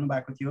दिएको छ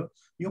भन्नुभएको थियो,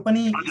 यो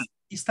पनि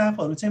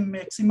स्टाफहरू चाहिँ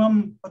म्याक्सिमम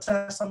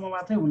 50 सम्म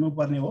मात्रै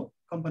हुनुपर्ने हो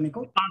कम्पनीको?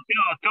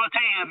 त्यो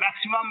चाहिँ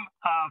म्याक्सिमम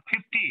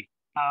 50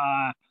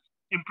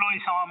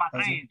 इम्प्लोइजसम्म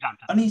मात्रै जान्छ।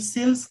 अनि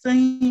सेल्स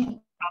चाहिँ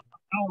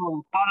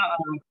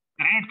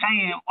रेट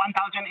चाहिँ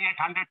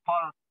 1,800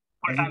 पर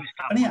फुल टाइम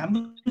स्टाफ। अनि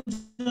हाम्रो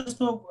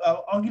जस्तो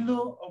अघिल्लो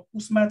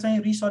उसमा चाहिँ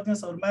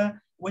रिसर्चर्सहरुमा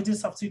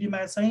वेजेस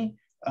सब्सिडीमा चाहिँ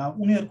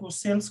उनीहरूको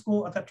सेल्सको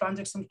अथवा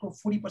ट्रान्ज्याक्सनको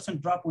 40%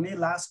 ड्रप हुने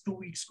लास्ट 2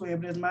 विक्सको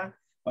एभरेजमा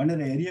भनेर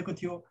हेरिएको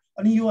थियो।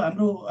 अनि यो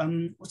हाम्रो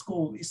उसको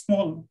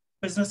स्मल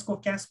बिजनेसको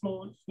क्यास फ्लो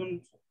जुन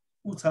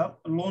छ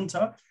लोन छ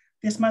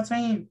त्यसमा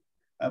चाहिँ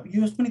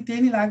यो पनि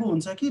त्यही नै लागू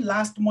हुन्छ कि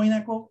लास्ट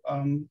महिनाको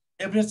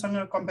एभरेजसँग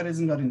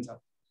कम्पेरिजन गरिन्छ?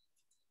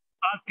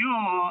 त्यो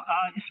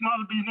स्मल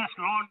बिजनेस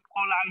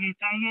लोनको लागि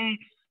चाहिँ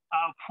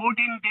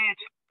 14 डेज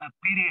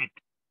पिरियड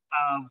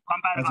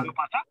कम्पेयर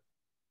गर्नुपर्छ।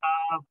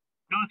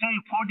 त्यो चाहिँ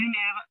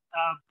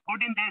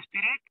 14 days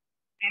period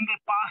in the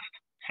past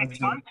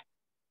 6 months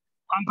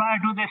compared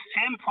to the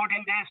same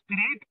 14 days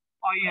period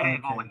a year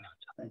ago.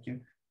 Thank you.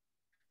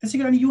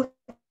 त्यसैगरी यो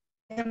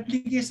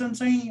एप्लिकेसन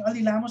चाहिँ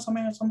अलि लामो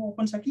समयसम्म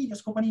ओपन छ कि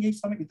यसको पनि यही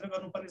समयभित्र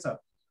गर्नुपर्ने छ?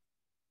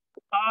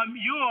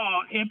 यो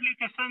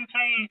एप्लिकेसन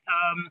चाहिँ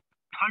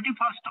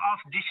 31st of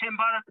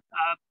December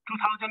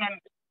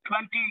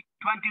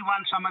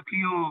 2021 सम्म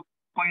थियो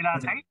पहिला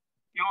चाहिँ।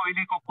 यो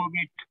अहिलेको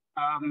कोभिड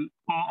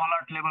को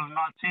अलर्ट लेभल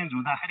नचेन्ज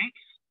हुँदाखेरि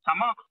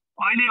सम्म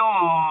अहिले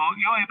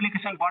यो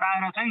एप्लिकेसन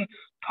बढाएर चाहिँ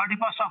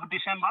 31st of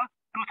December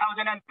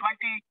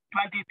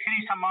 2023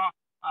 सम्म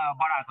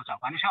बढाएको छ।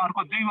 भनेपछि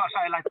अर्को 2 वर्ष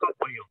यसलाई थप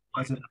भयो।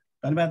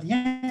 धन्यवाद।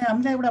 यहाँ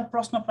हामीलाई एउटा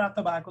प्रश्न प्राप्त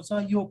भएको छ,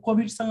 यो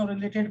कोभिडसँग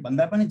रिलेटेड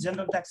भन्दा पनि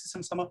जनरल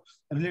ट्याक्सेसनसँग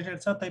रिलेटेड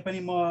छ। तैपनि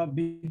म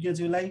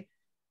विज्ञज्यूलाई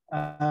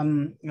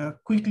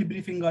क्विकली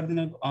ब्रिफिङ गरिदिन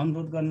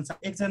अनुरोध गर्न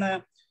चाहन्छु। एकजना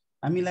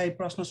हामीलाई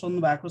प्रश्न सोध्नु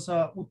भएको छ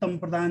उत्तम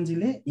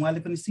प्रधानजीले, उहाँले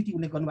पनि सिटी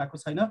उल्लेख गर्नुभएको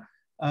छैन।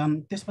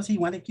 त्यसपछि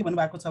उहाँले के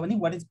भन्नुभएको छ भने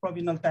what is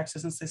provisional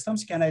taxation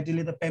systems, can I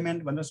delay the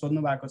payment भनेर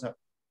सोध्नु भएको छ।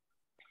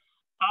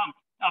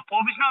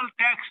 प्रोभिजनल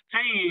ट्याक्स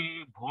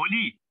चाहिँ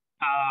भोलि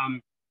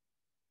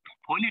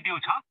ड्यू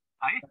छ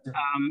है।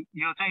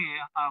 यो चाहिँ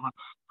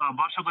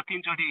वर्षको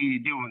 3 चोटि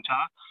ड्यू हुन्छ।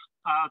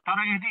 तर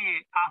यदि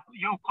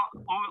यो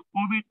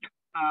कोभिड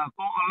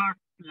को अलर्ट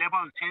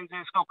लेभल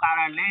चेन्जेसको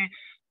कारणले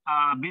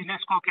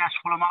बिजनेसको क्यास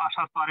फ्लोमा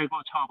असर परेको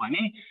छ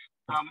भने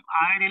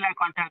आइआरडीलाई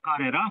कन्ट्याक्ट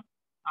गरेर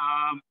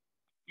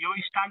यो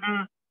स्ट्यान्डर्ड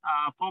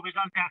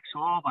प्रोभिजनल ट्याक्स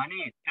हो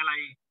भने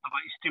त्यसलाई अब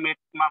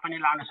इस्टिमेटमा पनि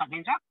लान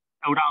सकिन्छ,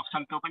 एउटा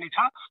अप्सन त्यो पनि छ।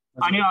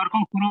 अनि अर्को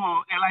कुरो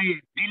यसलाई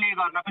डिले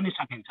गर्न पनि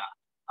सकिन्छ।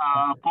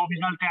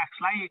 प्रोभिजनल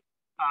ट्याक्सलाई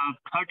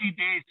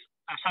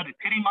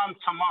 3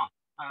 मन्थसम्म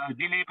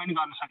डिले पनि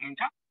गर्न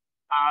सकिन्छ।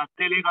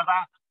 त्यसले गर्दा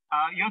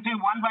यो चाहिँ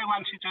 1 by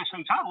 1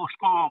 सिचुएसन छ।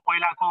 उसको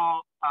पहिलाको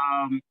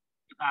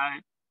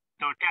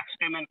त्यो ट्याक्स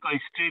पेमेन्टको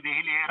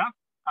हिस्ट्रीदेखि लिएर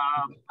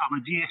अब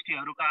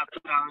जिएसटीहरूका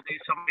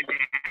सबै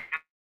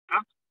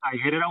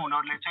हेरेर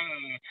उनीहरूले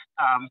चाहिँ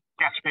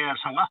ट्याक्स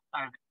पेयरसँग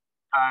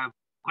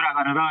कुरा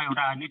गरेर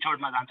एउटा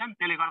निचोडमा जान्छन्।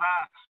 त्यसले गर्दा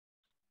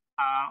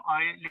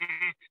अहिले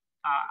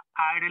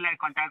आइआरडीलाई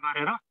कन्ट्याक्ट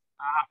गरेर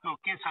आफ्नो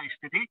के छ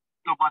स्थिति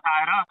त्यो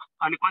बताएर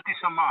अनि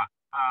कतिसम्म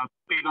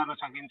पे गर्न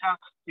सकिन्छ,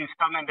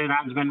 इन्स्टलमेन्ट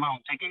एरेन्जमेन्टमा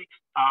हुन्छ कि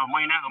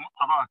महिना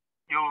अब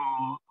यो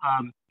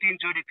 3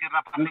 चोटि तिर्न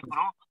पर्ने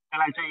कुरो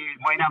त्यसलाई चाहिँ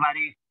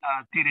महिनावारी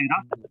तिरेर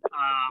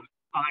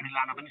अगाडि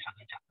लान पनि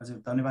सकिन्छ। हजुर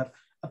धन्यवाद।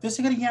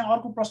 त्यसैगरी यहाँ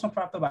अर्को प्रश्न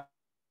प्राप्त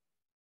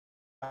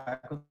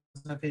भएको छ,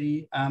 फेरि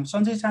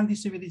सञ्जय शान्ति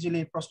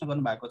सुवेदीजीले प्रश्न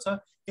गर्नुभएको छ,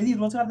 यदि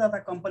रोजगारदाता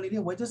कम्पनीले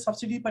वेजेस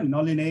सब्सिडी पनि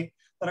नलिने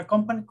तर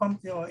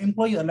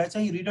इम्प्लोइहरूलाई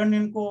चाहिँ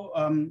रिडन्डेन्टको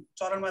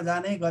चरणमा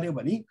जाने गर्यो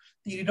भने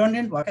ती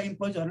रिडन्डेन्ट भएका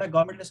इम्प्लोइजहरूलाई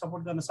गभर्मेन्टले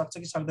सपोर्ट गर्न सक्छ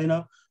कि सक्दैन?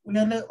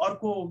 उनीहरूले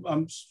अर्को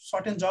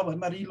सर्टेन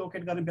जबहरूमा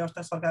रिलोकेट गर्ने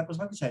व्यवस्था सरकारको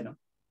छ कि छैन?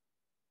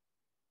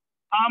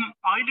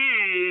 अहिले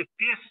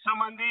त्यस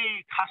सम्बन्धी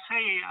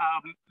खासै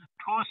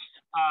ठोस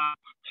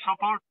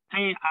सपोर्ट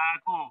चाहिँ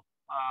आएको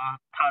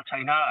थाहा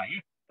छैन है।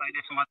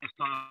 अहिलेसम्म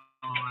त्यस्तो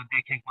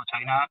देखेको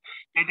छैन।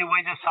 यदि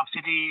वेजेस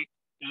सब्सिडी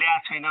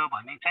ल्याएको छैन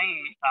भने चाहिँ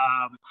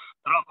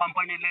र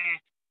कम्पनीले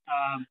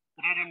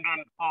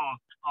रिडन्डेन्टको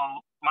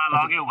मा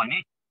लग्यो भने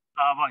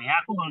अब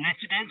यहाँको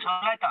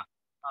रेसिडेन्ट्सहरूलाई त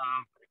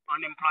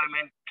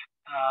अनइम्प्लोइमेन्ट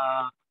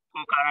को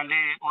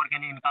कारणले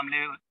अर्ग्यानिक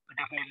इन्कमले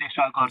डेफिनेटली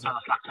सहयोग गर्छ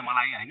जस्तो लाग्छ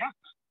मलाई होइन।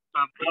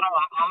 तर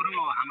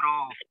अरू हाम्रो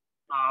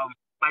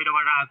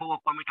बाहिरबाट आएको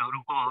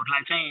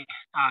कमिटीहरूलाई चाहिँ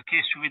के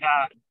सुविधा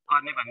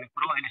गर्ने भन्ने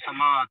कुरो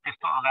अहिलेसम्म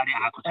त्यस्तो अगाडि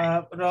आएको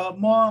छैन। र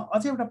म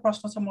अझै एउटा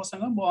प्रश्न छ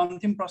मसँग, म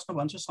अन्तिम प्रश्न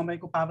भन्छु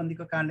समयको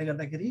पाबन्दीको कारणले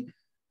गर्दाखेरि।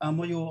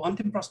 म यो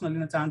अन्तिम प्रश्न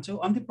लिन चाहन्छु।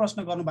 अन्तिम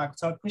प्रश्न गर्नुभएको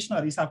छ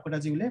कृष्ण हरि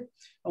सापकोटाज्यूले।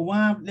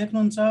 उहाँ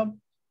लेख्नुहुन्छ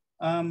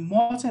म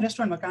चाहिँ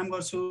रेस्टुरेन्टमा काम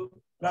गर्छु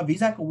र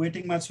भिजाको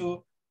वेटिङमा छु।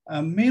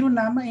 मेरो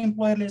नाममा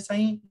इम्प्लोयरले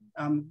चाहिँ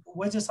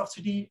वेजेस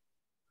सब्सिडी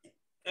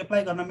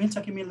एप्लाई गर्न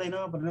मिल्छ कि मिल्दैन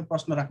भनेर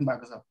प्रश्न राख्नु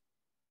भएको छ।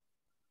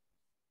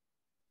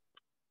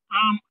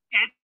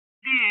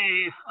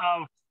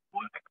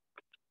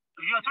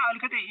 यो चाहिँ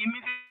अलिकति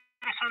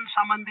इमिग्रेसन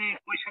सम्बन्धी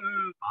क्वेसन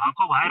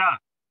भएको भएर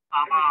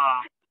अब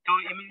त्यो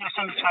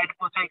इमिग्रेसन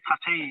साइडको चाहिँ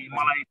खासै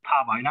मलाई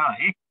थाहा भएन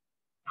है।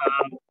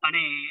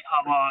 अनि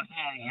अब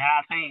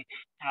यहाँ चाहिँ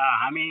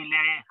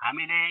हामीले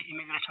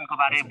इमिग्रेसनको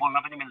बारे बोल्न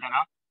पनि मिल्दैन।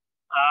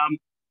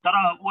 तर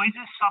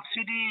वेजेस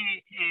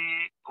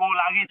सब्सिडीको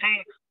लागि चाहिँ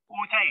ऊ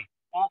चाहिँ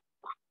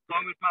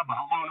गभर्मेन्टमा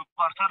भएको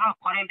हुनुपर्छ र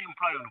करेन्ट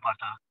इम्प्लोइ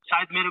हुनुपर्छ।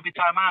 सायद मेरो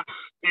विचारमा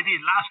यदि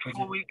लास्ट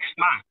 4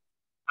 विक्समा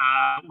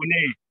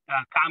उसले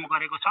काम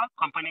गरेको छ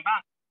कम्पनीमा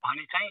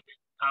भने चाहिँ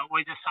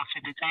वेजेस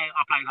सब्सिडी चाहिँ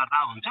अप्लाई गर्दा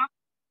हुन्छ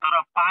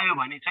तर पायो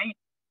भने चाहिँ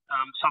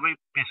सबै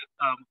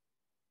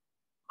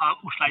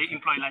उसलाई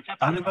इम्प्लोइलाई चाहिँ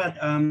धन्यवाद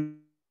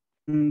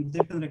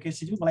दिपेन्द्र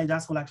केसीज्यू मलाई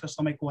जहाँसम्म लाग्छ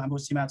समयको हाम्रो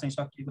सीमा चाहिँ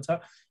सकिएको छ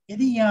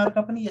यदि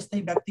यहाँहरुका पनि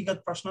यस्तै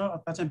व्यक्तिगत प्रश्न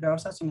अथवा चाहिँ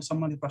व्यवसायसँग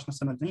सम्बन्धित प्रश्न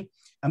छन् भने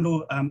हाम्रो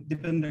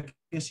दिपेन्द्र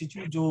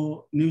केसीज्यू जो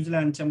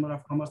New Zealand chamber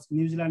of commerce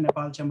New Zealand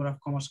Nepal chamber of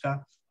कमर्सका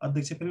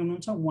अध्यक्ष पनि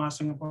हुनुहुन्छ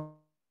उहाँसँग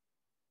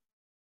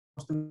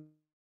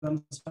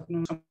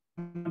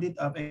सम्बन्धित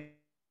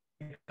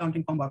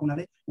अकाउन्टिङ फर्म भएको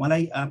हुनाले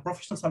उहाँलाई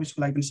प्रोफेसनल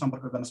सर्भिसको लागि पनि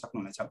सम्पर्क गर्न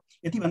सक्नुहुनेछ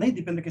यति भन्दै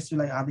दिपेन्द्र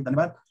केसीज्यूलाई हार्दिक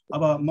धन्यवाद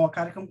अब म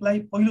कार्यक्रमलाई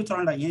पहिलो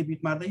चरणलाई यही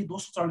बिट मार्दै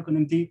दोस्रो चरणको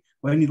निम्ति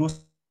बहिनी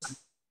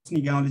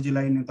रोशनी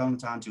ग्याउलेजीलाई निम्ताउन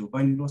चाहन्छु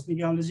बहिनी रोशनी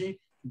ग्याउलेजी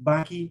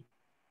बाँकी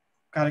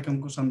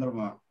कार्यक्रमको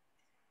सन्दर्भमा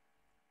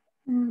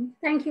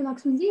थ्याङ्क यू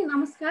लक्ष्मीजी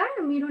नमस्कार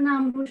मेरो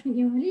नाम रोशनी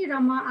ग्याउले र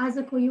म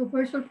आजको यो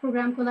भर्चुअल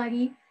प्रोग्रामको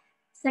लागि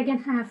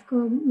सेकेन्ड हाफको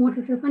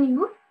मोडरेटर पनि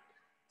हो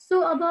सो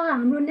अब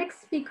हाम्रो नेक्स्ट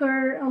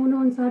स्पिकर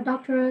हुनुहुन्छ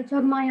डाक्टर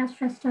जगमाया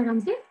श्रेष्ठ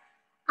रन्जित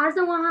आज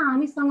उहाँ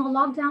हामीसँग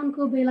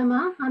लकडाउनको बेलामा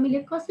हामीले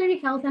कसरी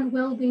हेल्थ एन्ड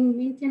वेलबिङ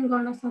मेन्टेन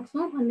गर्न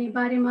सक्छौँ भन्ने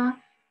बारेमा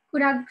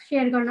कुरा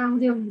सेयर गर्न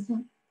आउँदै हुनुहुन्छ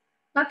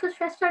doctor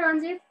Shrestha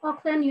Ranjit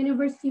Auckland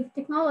university of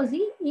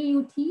technology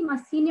AUT मा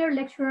सिनियर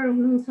लेक्चरर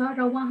हुनुहुन्छ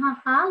र उहाँ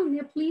हाल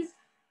Nepalese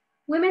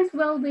women's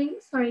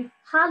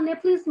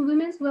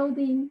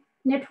well-being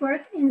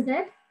network NZ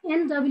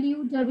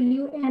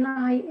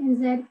NWWNI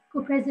NZ को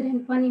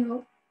प्रेसिडेन्ट पनि हो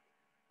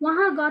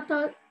उहाँ गत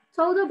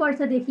 14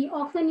 वर्षदेखि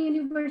अकल्यान्ड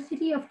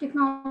युनिभर्सिटी अफ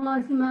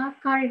टेक्नोलोजीमा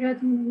कार्यरत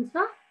हुनुहुन्छ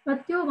र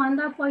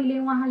त्योभन्दा पहिले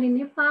उहाँले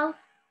नेपाल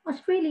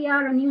अस्ट्रेलिया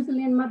र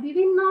न्युजिल्यान्डमा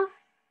विभिन्न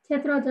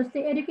क्षेत्र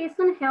जस्तै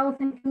education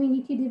health and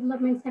community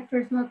development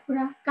सेक्टर्समा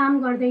काम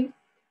गर्दै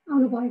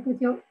आउनुभएको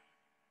थियो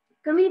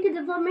कम्युनिटी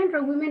डेभलपमेन्ट र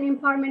वुमेन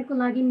इम्पावरमेन्टको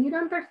लागि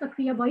निरन्तर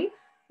सक्रिय भई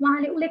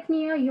उहाँले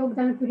उल्लेखनीय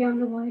योगदान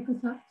पुर्याउनु भएको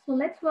छ so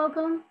let's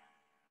welcome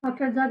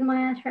doctor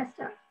जगमाया Shrestha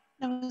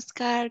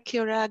Namaskar,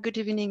 Kiora. Good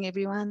evening,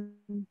 everyone.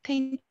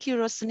 Thank you,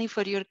 Rosani,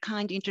 for your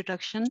kind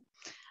introduction.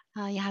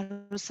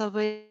 यहाँहरु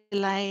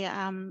सबैलाई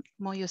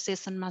म यो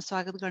सेसनमा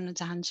स्वागत गर्न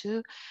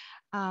चाहन्छु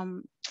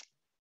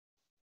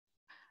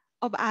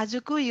अब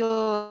आजको यो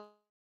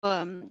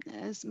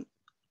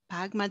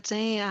भागमा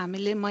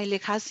चाहिँ मैले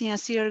खास यहाँ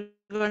शेयर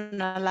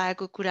गर्न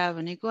लागेको कुरा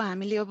भनेको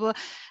हामीले अब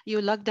यो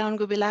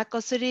लकडाउनको बेला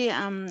कसरी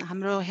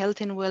हाम्रो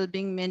हेल्थ एन्ड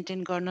वेलबिङ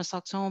मेन्टेन गर्न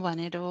सक्छौं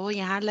भनेर हो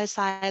यहाँहरुलाई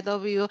सायद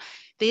अब यो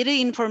धेरै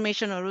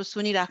इन्फर्मेसनहरु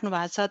सुनिराख्नु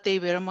भएको छ त्यही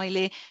भएर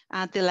मैले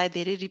त्यसलाई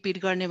धेरै रिपिट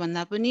गर्ने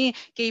भन्दा पनि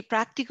केही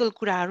प्र्याक्टिकल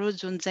कुराहरु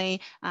जुन चाहिँ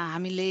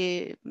हामीले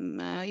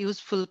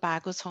युजफुल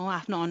पाएको छौं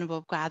आफ्नो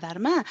अनुभवको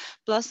आधारमा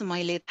प्लस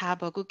मैले थाहा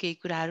भएको केही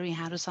कुराहरु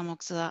यहाँहरु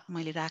समक्ष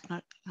मैले राख्न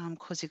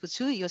खोजेको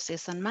छु यो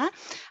सेसनमा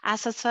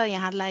आशा छ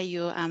यहाँहरुलाई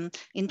यो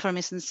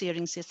इन्फर्मेसन शेयरिङ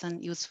सेसन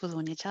युजफुल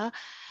हुनेछ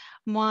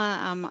म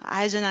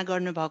आयोजना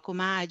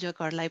गर्नुभएकोमा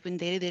आयोजकहरुलाई पनि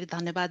धेरै धेरै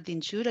धन्यवाद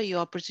दिन्छु र यो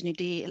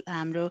अपर्च्युनिटी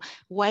हाम्रो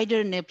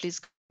वाइडर नेप्लिज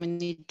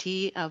कम्युनिटी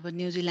अब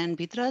न्युजिल्यान्ड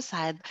भित्र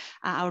सायद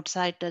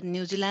आउटसाइड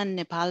न्युजिल्यान्ड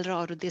नेपाल र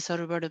अरु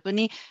देशहरुबाट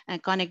पनि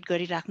कनेक्ट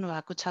गरिराख्नु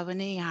भएको छ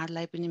भने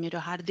यहाँहरुलाई पनि मेरो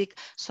हार्दिक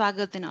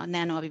स्वागत र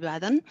न्यानो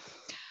अभिवादन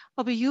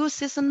अब यो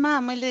सेसनमा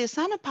मैले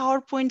सानो पावर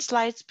पोइन्ट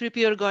स्लाइड्स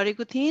प्रिपेयर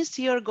गरेको थिएँ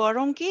शेयर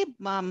गरौँ कि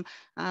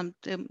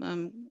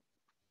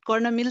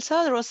गर्न मिल्छ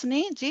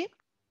रोशनी जी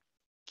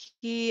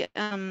कि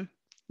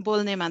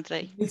बोल्ने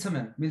मात्रै मिल्छ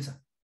म्याम मिल्छ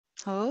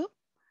हो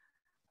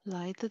ल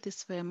है त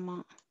त्यसो भए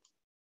म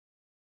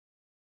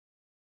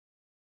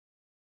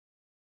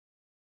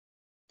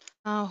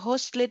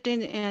होस्टले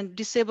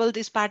डिसेबल्ड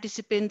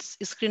पार्टिसिपेन्ट्स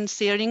स्क्रिन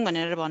शेयरिङ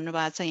भनेर भन्नु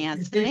भएको छ यहाँ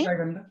चाहिँ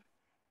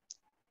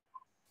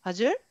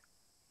हजुर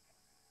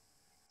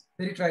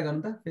फेरि ट्राई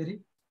गर्नु त फेरि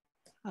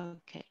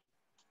ओके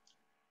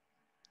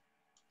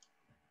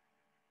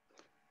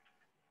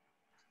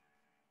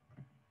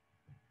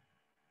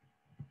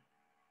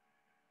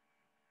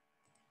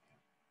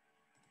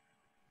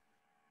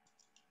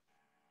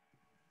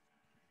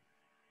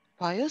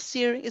भयो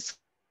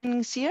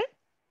स्क्रिन शेयर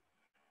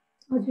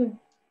हजुर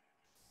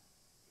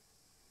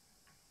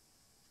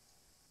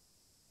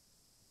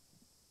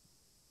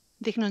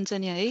देख्नुहुन्छ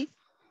नि है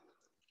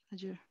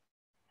हजुर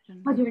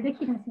हजुर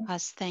देखिरहेको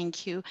हस् थ्यांक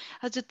यू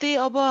हजुर त्यही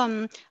अब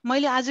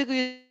मैले आजको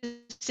यो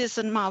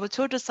सेसनमा अब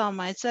छोटो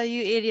समय छ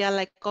यो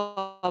एरियालाई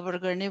कभर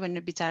गर्ने भन्ने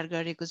विचार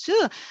गरेको छु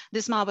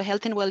त्यसमा अब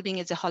health and well-being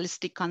is a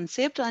holistic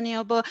concept अनि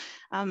अब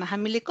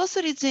हामीले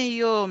कसरी चाहिँ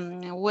यो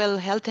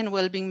हेल्थ एन्ड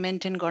वेलबिङ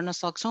मेन्टेन गर्न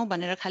सक्छौं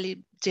भनेर खाली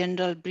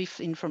जेनरल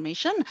ब्रिफ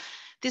इन्फर्मेसन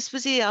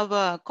त्यसपछि अब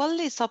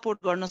कसले सपोर्ट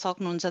गर्न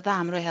सक्नुहुन्छ त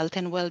हाम्रो हेल्थ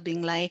एन्ड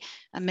वेलबिङलाई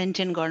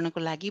मेन्टेन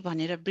गर्नको लागि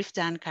भनेर ब्रिफ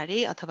जानकारी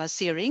अथवा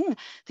शेयरिङ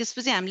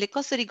त्यसपछि हामीले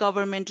कसरी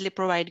गभर्नमेन्टले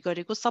प्रोवाइड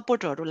गरेको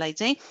सपोर्टहरूलाई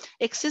चाहिँ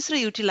एक्सेस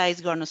र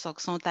युटिलाइज गर्न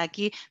सक्छौं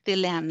ताकि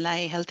त्यसले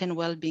हामीलाई हेल्थ एन्ड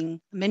वेलबिङ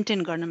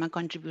मेन्टेन गर्नमा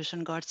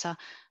कन्ट्रिब्युसन गर्छ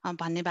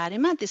भन्ने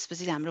बारेमा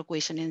त्यसपछि हाम्रो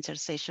क्वेशन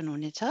एन्सर सेसन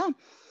हुनेछ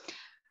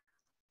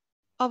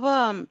अब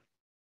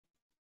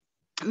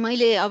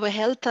मैले अब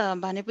हेल्थ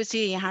भनेपछि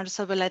यहाँहरु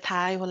सबैलाई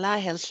थाहै होला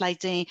हेल्थलाई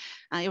चाहिँ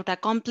एउटा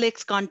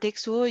कम्प्लेक्स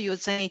कन्टेक्स्ट हो यो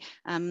चाहिँ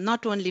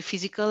नट ओन्ली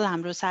फिजिकल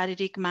हाम्रो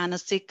शारीरिक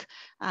मानसिक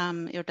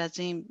एउटा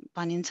चाहिँ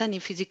भनिन्छ नि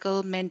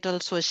physical mental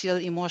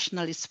social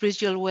emotional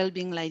spiritual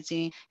वेलबिङलाई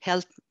चाहिँ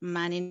हेल्थ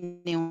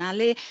मानिने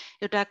हुनाले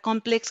एउटा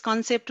कम्प्लेक्स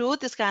कन्सेप्ट हो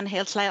त्यसकारण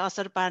हेल्थलाई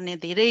असर पार्ने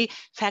धेरै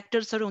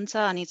फ्याक्टर्सहरु हुन्छ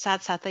अनि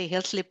साथसाथै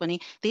हेल्थले पनि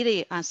धेरै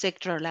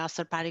सेक्टरहरुलाई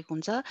असर पारेको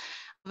हुन्छ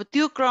अब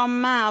त्यो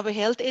क्रममा अब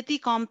हेल्थ यति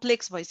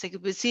कम्प्लेक्स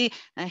भइसकेपछि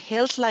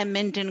हेल्थलाई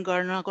मेन्टेन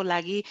गर्नको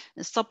लागि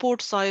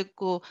सपोर्ट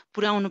सहयोगको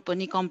पुर्याउनु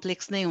पनि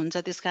कम्प्लेक्स नै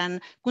हुन्छ त्यसकारण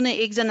कुनै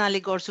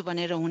एकजनाले गर्छु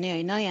भनेर हुने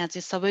होइन यहाँ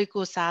चाहिँ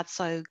सबैको साथ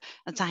सहयोग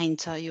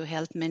चाहिन्छ यो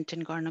हेल्थ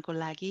मेन्टेन गर्नको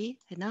लागि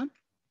हैन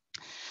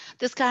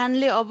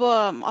त्यसकारणले अब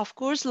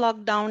अफकोर्स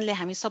लकडाउनले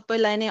हामी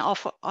सबैलाई नै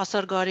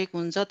असर गरेको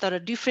हुन्छ तर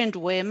डिफ्रेन्ट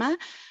वेमा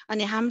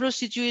अनि हाम्रो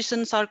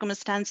सिचुएसन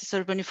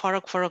सर्कमस्टान्सेसहरु पनि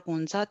फरक फरक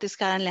हुन्छ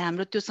त्यसकारणले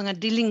हाम्रो त्योसँग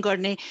डिलिङ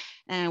गर्ने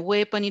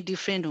वे पनि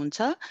डिफ्रेन्ट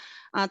हुन्छ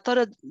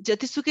तर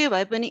जतिसुकै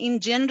भए पनि इन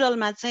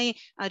जेनरलमा चाहिँ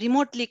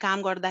रिमोटली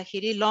काम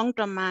गर्दाखेरि लङ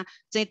टर्ममा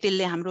चाहिँ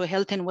त्यसले हाम्रो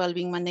हेल्थ एन्ड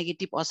वेलबिङमा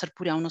नेगेटिभ असर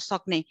पुर्याउन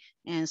सक्ने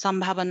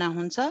सम्भावना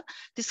हुन्छ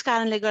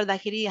त्यसकारणले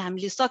गर्दाखेरि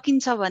हामीले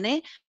सकिन्छ भने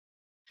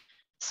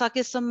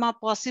सकेसम्म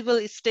पोसिबल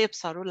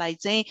स्टेप्सहरुलाई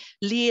चाहिँ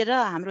लिएर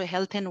हाम्रो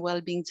हेल्थ एन्ड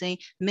वेलबिङ चाहिँ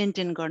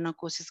मेन्टेन गर्न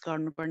कोसिस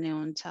गर्नुपर्ने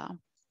हुन्छ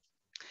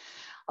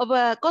अब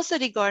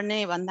कसरी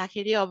गर्ने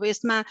भन्दाखेरि अब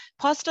यसमा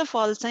फर्स्ट अफ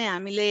अल चाहिँ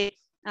हामीले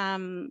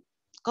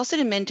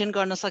कसरी मेन्टेन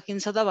गर्न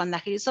सकिन्छ त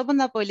भन्दाखेरि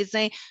सबभन्दा पहिले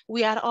चाहिँ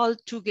we are all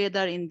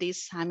together in this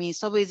हामी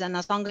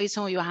सबैजना सँगै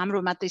छौं यो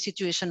हाम्रो मात्रै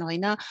सिचुएसन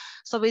होइन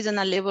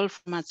सबैजना लेभल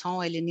 4 मा छौं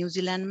अहिले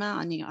न्यूजील्यान्डमा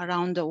अनि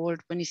अराउन्ड द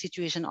वर्ल्ड पनि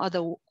सिचुएसन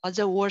अझ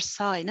वर्स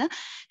छ हैन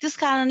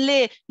त्यसकारणले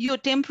यो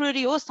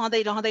टेम्परेरी हो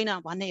सधैं रहँदैन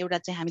भन्ने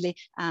एउटा चाहिँ हामीले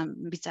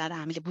विचार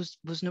हामीले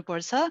बुझ्नु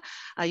पर्छ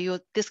यो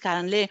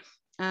त्यसकारणले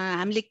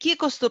हामीले के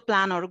कस्तो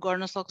प्लानहरु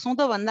गर्न सक्छौं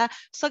त भन्दा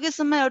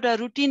सकेसम्म एउटा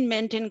रुटिन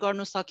मेन्टेन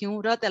गर्न सक्यौं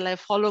र त्यसलाई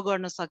फलो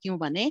गर्न सक्यौं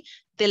भने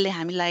त्यसले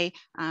हामीलाई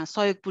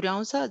सहयोग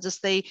पुर्याउँछ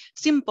जस्तै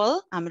सिम्पल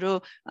हाम्रो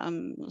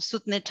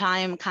सुत्ने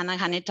टाइम खाना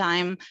खाने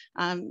टाइम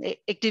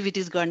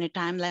एक्टिभिटिज गर्ने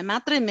टाइमलाई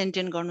मात्रै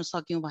मेन्टेन गर्न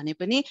सक्यौं भने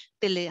पनि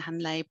त्यसले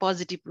हामीलाई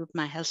पोजिटिभ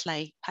रूपमा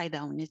हेल्थलाई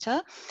फाइदा हुनेछ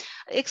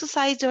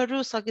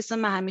एक्सरसाइजहरु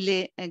सकेसम्म हामीले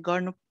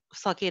गर्नु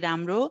सके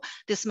राम्रो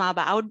त्यसमा अब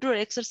आउटडोर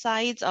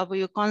एक्सरसाइज अब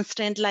यो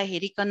कन्स्टेन्टलाई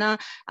हेरिकन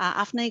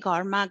आफ्नै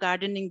घरमा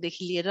गार्डनिङ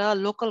देखि लिएर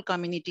लोकल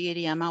कम्युनिटी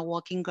एरियामा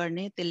वकिङ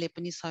गर्ने त्यसले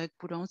पनि सहयोग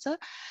पुर्याउँछ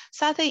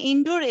साथै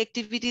इन्डोर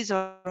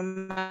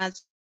एक्टिभिटिजहरुमा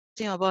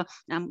चाहिँ अब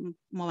म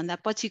भन्दा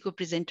पछिको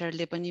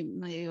प्रेजेन्टरले पनि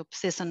यो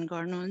सेसन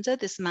गर्नुहुन्छ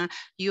त्यसमा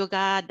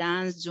योगा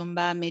डान्स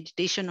जुम्बा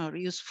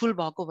मेडिटेसनहरु युजफुल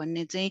भएको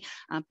भन्ने चाहिँ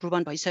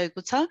प्रुभन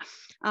भइसकेको छ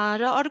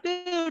र अर्को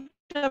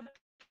एउटा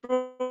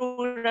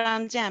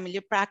प्रोग्राम चाहिँ हामीले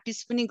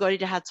प्र्याक्टिस पनि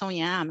गरिरहेका छौं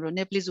यहाँ हाम्रो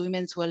नेप्लिज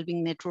वुमेन्स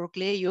वेलबिङ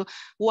नेटवर्कले यो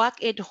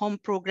वाक एट होम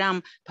प्रोग्राम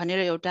भनेर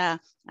एउटा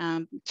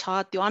छ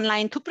त्यो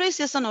अनलाइन थुप्रै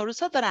सेसनहरु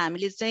छ तर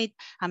हामीले चाहिँ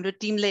हाम्रो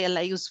टिमले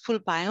यसलाई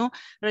युजफुल पायौं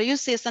र यो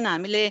सेसन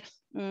हामीले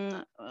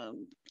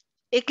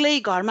एक्लै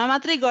घरमा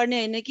मात्रै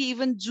गर्ने हैन कि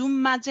इभन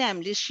जुममा चाहिँ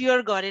हामीले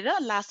शेयर गरेर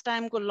लास्ट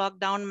टाइमको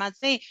लकडाउनमा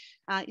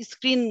चाहिँ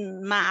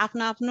स्क्रिनमा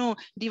आफ्नो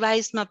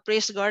डिभाइसमा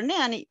प्रेस गर्ने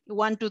अनि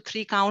 1 2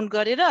 3 काउन्ट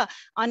गरेर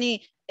अनि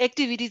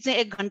एक्टिभिटी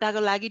चाहिँ 1 घण्टाको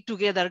लागि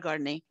टुगेदर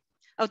गर्ने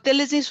अब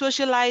त्यसले चाहिँ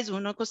सोशलाइज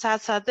हुनको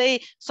साथसाथै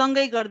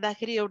सँगै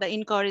गर्दाखेरि एउटा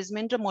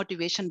इन्करेजमेन्ट र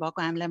मोटिभेसन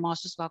भएको हामीलाई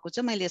महसुस भएको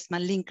छ मैले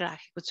यसमा लिंक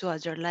राखेको छु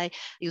हजुरलाई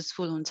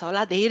युजफुल हुन्छ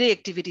होला धेरै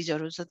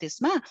एक्टिभिटिजहरु छ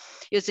त्यसमा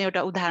यो चाहिँ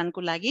एउटा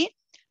उदाहरणको लागि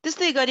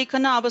त्यस्तै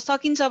गरिकन अब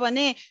सकिन्छ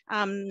भने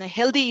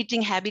हेल्दी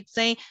इटिङ ह्याबिट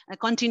चाहिँ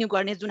कन्टिन्यू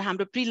गर्ने जुन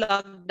हाम्रो प्री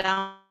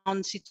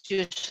लकडाउन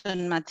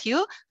सिचुएसनमा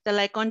थियो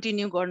त्यसलाई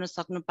कन्टिन्यू गर्न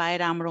सक्नु पाए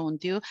राम्रो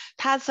हुन्थ्यो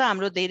थाहा छ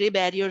हाम्रो धेरै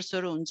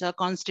ब्यारियर्सहरु हुन्छ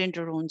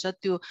कन्स्टेन्टहरु हुन्छ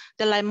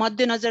त्यसलाई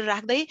मध्यनजर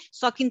राख्दै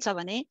सकिन्छ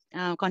भने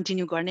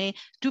कन्टिन्यू गर्ने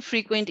टु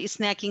फ्रिक्वेन्ट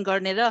स्न्याकिङ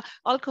गर्ने र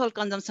अल्कोहल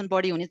कन्जम्पसन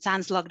बढी हुने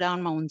चान्स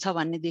लकडाउनमा हुन्छ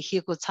भन्ने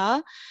देखिएको छ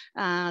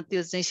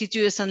त्यो चाहिँ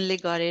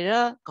सिचुएसनले गरेर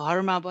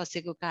घरमा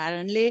बसेको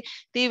कारणले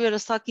त्यही भएर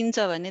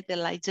सकिन्छ भने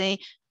त्यसलाई चाहिँ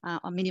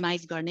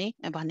मिनिमाइज गर्ने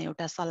भन्ने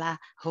एउटा सल्लाह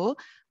हो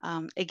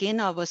अगेन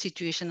अब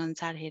सिचुएसन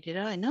अनुसार हेरेर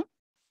हैन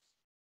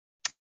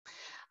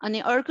अनि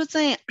अर्को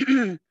चाहिँ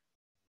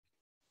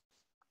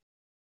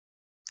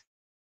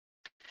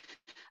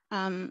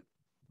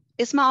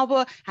यसमा अब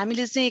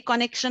हामीले चाहिँ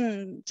कनेक्सन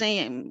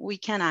चाहिँ वी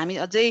क्यान हामी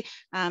अझै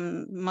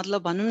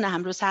मतलब भनौं न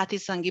हाम्रो साथी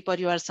संगी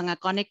परिवारसँग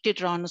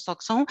कनेक्टेड रहन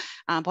सक्छौं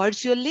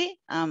भर्चुअली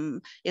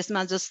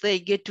यसमा जस्तै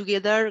गेट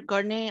टुगेदर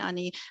गर्ने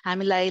अनि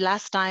हामीलाई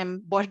लास्ट टाइम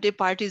बर्थडे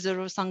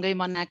पार्टीजहरु सँगै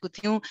मनाएको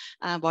थियौं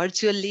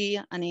भर्चुअली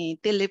अनि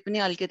त्यसले पनि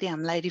अलिकति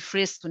हामीलाई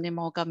रिफ्रेश हुने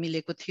मौका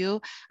मिलेको थियो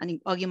अनि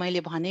अघि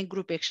मैले भने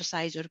ग्रुप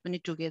एक्सरसाइजहरु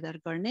पनि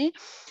टुगेदर गर्ने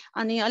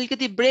अनि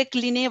अलिकति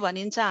ब्रेक लिने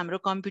भनिन्छ हाम्रो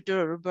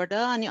कम्प्युटरहरुबाट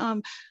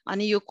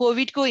अनि यो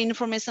कोभिडको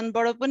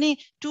इन्फर्मेसनबाट पनि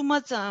टु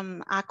मच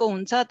आको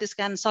हुन्छ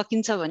त्यसकारण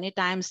सकिन्छ भने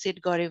टाइम सेट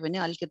गर्यो भने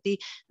अलिकति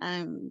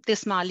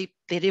त्यसमा अलि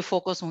धेरै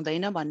फोकस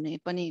हुँदैन भन्ने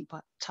पनि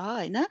छ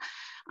हैन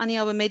अनि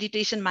अब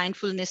मेडिटेसन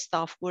माइन्डफुलनेस त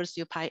अफकोर्स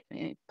यो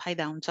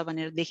फाइदा हुन्छ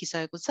भनेर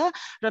देखिसकेको छ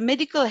र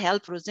मेडिकल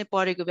हेल्पहरू चाहिँ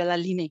परेको बेला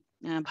लिने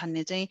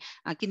भन्ने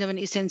चाहिँ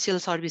किनभने इसेन्सियल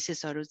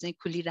सर्भिसेसहरू चाहिँ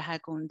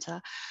खुलिरहेको हुन्छ।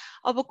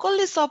 अब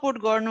कसले सपोर्ट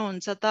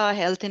गर्नुहुन्छ त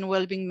हेल्थ एन्ड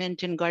वेलबिङ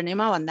मेन्टेन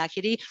गर्नेमा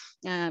भन्दाखेरि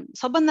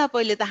सबभन्दा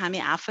पहिले त हामी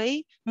आफै,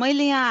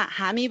 मैले यहाँ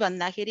हामी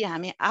भन्दाखेरि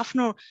हामी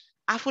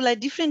आफूलाई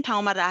डिफ्रेन्ट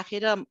ठाउँमा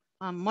राखेर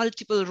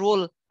मल्टिपल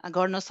रोल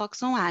गर्न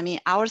सक्छौँ। हामी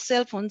आवर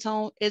सेल्फ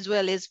हुन्छौँ as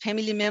well as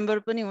family member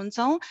पनि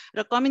हुन्छौँ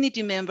र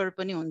कम्युनिटी मेम्बर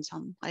पनि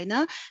हुन्छौँ होइन।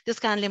 त्यस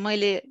कारणले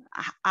मैले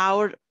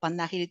आवर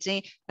भन्दाखेरि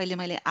चाहिँ अहिले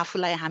मैले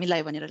आफूलाई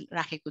हामीलाई भनेर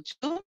राखेको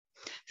छु।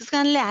 त्यस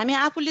कारणले हामी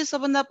आफूले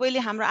सबभन्दा पहिले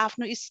हाम्रो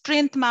आफ्नो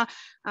स्ट्रेन्थमा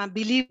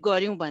बिलिभ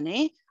गऱ्यौँ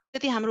भने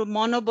त्यति हाम्रो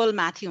मनोबल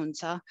माथि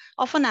हुन्छ।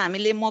 अफन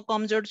हामीले म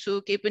कमजोर छु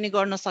केही पनि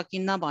गर्न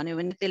सकिन्न भन्यो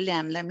भने त्यसले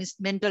हामीलाई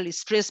मेन्टल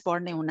स्ट्रेस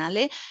बढ्ने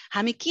हुनाले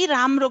हामी के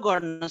राम्रो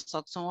गर्न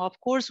सक्छौँ,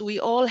 अफकोर्स वी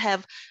अल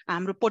हेभ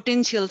हाम्रो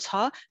पोटेन्सियल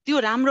छ, त्यो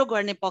राम्रो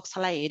गर्ने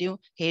पक्षलाई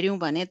हेऱ्यौँ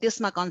भने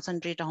त्यसमा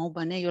कन्सन्ट्रेट हौँ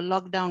भने यो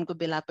लकडाउनको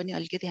बेला पनि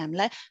अलिकति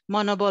हामीलाई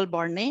मनोबल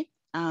बढ्ने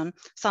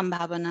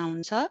सम्भावना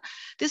हुन्छ।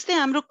 त्यस्तै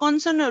हाम्रो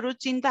कन्सर्नहरू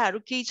चिन्ताहरू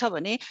केही छ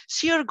भने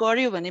सेयर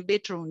गर्यो भने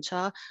बेटर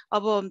हुन्छ।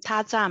 अब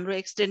थाहा छ हाम्रो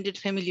एक्सटेन्डेड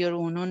फ्यामिलीहरू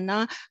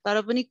हुनुहुन्न,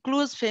 तर पनि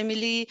क्लोज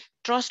फ्यामिली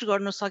ट्रस्ट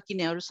गर्न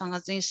सकिनेहरूसँग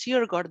चाहिँ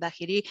सेयर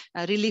गर्दाखेरि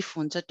रिलिफ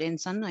हुन्छ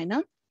टेन्सन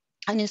होइन।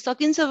 अनि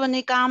सकिन्छ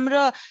भने काम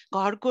र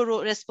घरको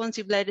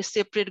रेस्पोन्सिबिलिटी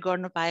सेपरेट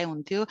गर्नु पाए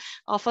हुन्थ्यो।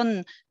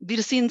 अफन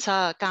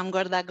बिर्सिन्छ काम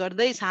गर्दा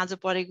गर्दै साँझ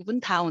परेको पनि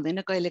थाहा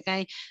हुँदैन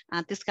कहिलेकाहीँ,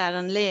 त्यस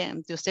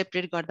कारणले त्यो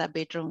सेपरेट गर्दा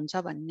बेटर हुन्छ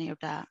भन्ने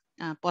एउटा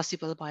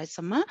पोसिबल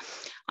भएसम्म।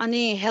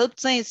 अनि हेल्प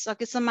चाहिँ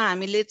सकेसम्म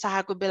हामीले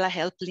चाहेको बेला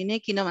हेल्प लिने,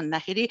 किन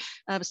भन्दाखेरि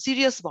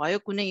सिरियस भयो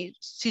कुनै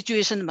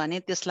सिचुएसन भने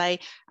त्यसलाई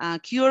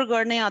क्योर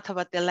गर्ने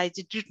अथवा त्यसलाई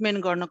चाहिँ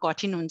ट्रिटमेन्ट गर्न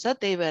कठिन हुन्छ।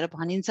 त्यही भएर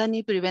भनिन्छ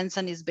नि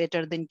prevention is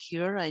better than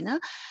cure होइन।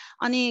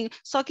 अनि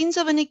सकिन्छ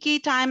भने केही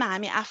टाइम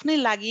हामी आफ्नै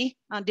लागि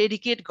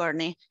डेडिकेट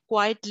गर्ने,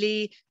 क्वाइटली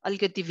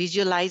अलिकति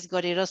भिजुअलाइज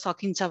गरेर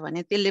सकिन्छ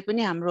भने त्यसले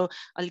पनि हाम्रो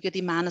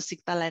अलिकति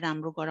मानसिकतालाई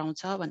राम्रो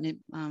गराउँछ भन्ने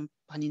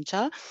भनिन्छ।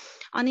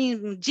 अनि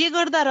जे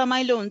गर्दा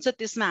रमाइलो हुन्छ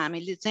त्यसमा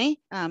हामीले चाहिँ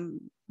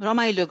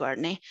रमाइलो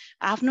गर्ने,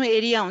 आफ्नो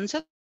एरिया हुन्छ,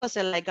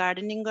 कसैलाई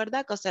गार्डनिङ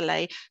गर्दा,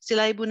 कसैलाई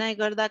सिलाइ बुनाइ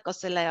गर्दा,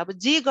 कसैलाई अब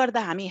जे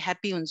गर्दा हामी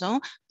ह्याप्पी हुन्छौँ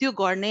त्यो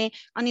गर्ने।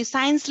 अनि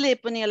साइन्सले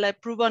पनि यसलाई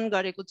प्रुभन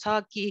गरेको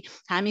छ कि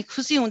हामी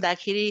खुसी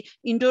हुँदाखेरि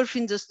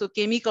इन्डोर्फिन जस्तो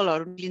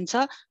केमिकलहरू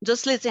लिन्छ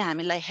जसले चाहिँ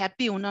हामीलाई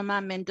ह्याप्पी हुनमा,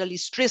 मेन्टली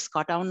स्ट्रेस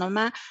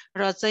घटाउनमा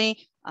र चाहिँ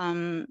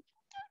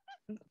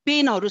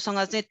पेनहरूसँग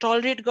चाहिँ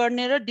टलरेट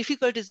गर्ने र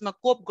डिफिकल्टिजमा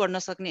कोप गर्न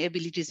सक्ने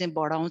एबिलिटी चाहिँ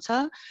बढाउँछ।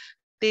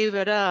 त्यही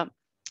भएर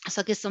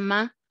सकेसम्म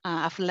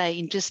आफूलाई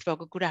इन्ट्रेस्ट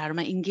भएको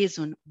कुराहरूमा इन्गेज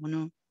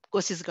हुनु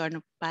कोसिस गर्नु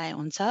पाए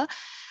हुन्छ।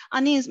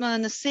 अनि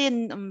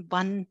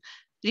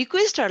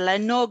रिक्वेस्टहरूलाई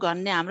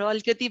नगर्ने हाम्रो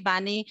अलिकति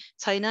बानी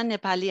छैन,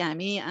 नेपाली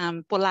हामी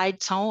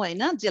पोलाइट छौँ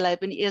होइन, जसलाई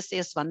पनि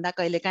एस भन्दा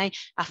कहिलेकाहीँ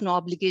आफ्नो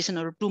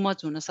अब्लिगेसनहरू टु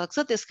मच हुनसक्छ।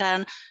 त्यस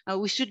कारण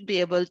we should be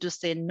able to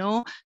say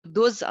know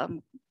those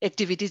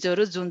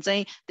एक्टिभिटिजहरू जुन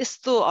चाहिँ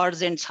त्यस्तो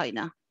अर्जेन्ट छैन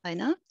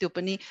होइन, त्यो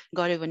पनि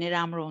गर्यो भने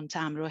राम्रो हुन्छ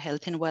हाम्रो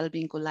हेल्थ एन्ड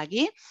वेलबिङको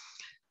लागि।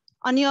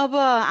 अनि अब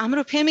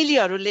हाम्रो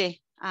फ्यामिलीहरूले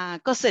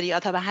कसरी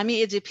अथवा हामी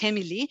एज ए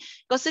फ्यामिली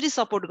कसरी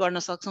सपोर्ट गर्न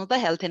सक्छौँ त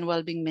हेल्थ एन्ड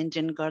वेलबिङ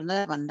मेन्टेन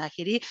गर्न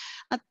भन्दाखेरि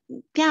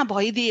त्यहाँ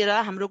भइदिएर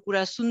हाम्रो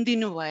कुरा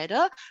सुनिदिनु भएर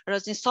र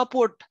चाहिँ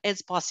सपोर्ट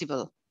एज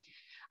पोसिबल,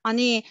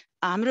 अनि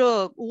हाम्रो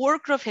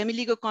वर्क र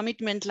फ्यामिलीको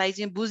कमिटमेन्टलाई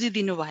चाहिँ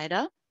बुझिदिनु भएर,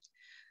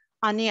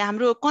 अनि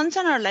हाम्रो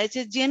कन्सर्नहरूलाई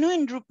चाहिँ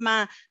जेन्युन रूपमा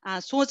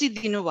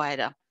सोचिदिनु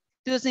भएर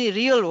त्यो चाहिँ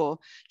रियल हो।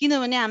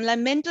 किनभने हामीलाई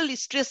मेन्टल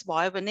स्ट्रेस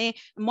भयो भने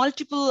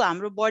मल्टिपल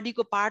हाम्रो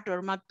बडीको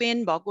पार्टहरूमा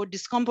पेन भएको,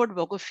 डिस्कम्फर्ट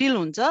भएको फिल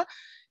हुन्छ।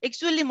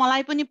 एक्चुअली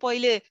मलाई पनि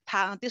पहिले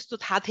त्यस्तो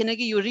थाहा थिएन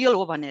कि यो रियल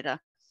हो भनेर,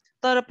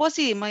 तर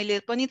पछि मैले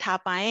पनि थाहा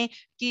पाएँ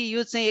कि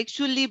यो चाहिँ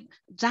एक्चुअली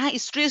जहाँ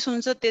स्ट्रेस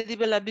हुन्छ त्यति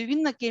बेला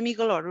विभिन्न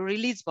केमिकलहरू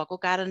रिलिज भएको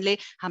कारणले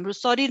हाम्रो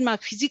शरीरमा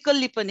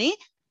फिजिकल्ली पनि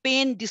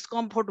पेन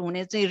डिस्कम्फोर्ट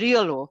हुने चाहिँ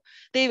रियल हो।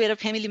 त्यही भएर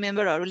फ्यामिली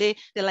मेम्बरहरूले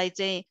त्यसलाई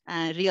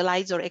चाहिँ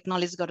रियलाइज और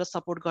एक्नोलेज गरेर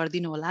सपोर्ट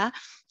गरिदिनु होला।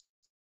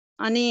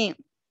 अनि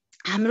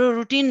हाम्रो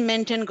रुटिन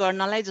मेन्टेन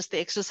गर्नलाई जस्तै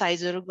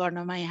एक्सर्साइजहरू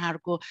गर्नमा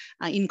यहाँहरूको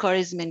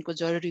इन्करेजमेन्टको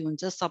जरुरी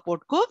हुन्छ,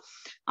 सपोर्टको।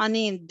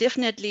 अनि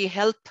डेफिनेटली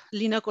हेल्प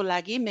लिनको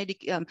लागि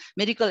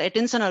मेडिकल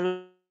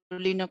एटेन्सनहरू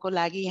लिनको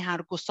लागि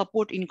यहाँहरूको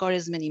सपोर्ट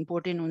इन्करेजमेन्ट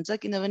इम्पोर्टेन्ट हुन्छ,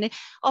 किनभने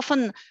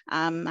अफन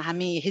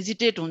हामी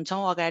हेजिटेट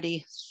हुन्छौँ अगाडि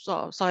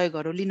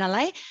सहयोगहरू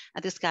लिनलाई।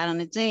 त्यस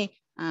कारणले चाहिँ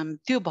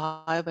त्यो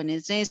भयो भने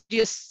चाहिँ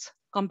सिरियस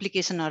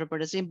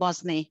कम्प्लिकेसनहरूबाट चाहिँ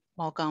बच्ने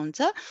मौका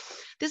हुन्छ।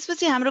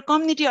 त्यसपछि हाम्रो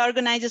कम्युनिटी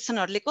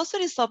अर्गनाइजेसनहरूले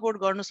कसरी सपोर्ट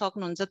गर्न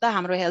सक्नुहुन्छ त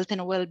हाम्रो हेल्थ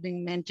एन्ड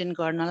वेलबिङ मेन्टेन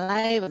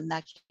गर्नलाई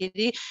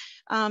भन्दाखेरि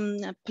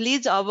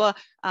प्लिज अब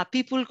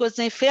पिपुलको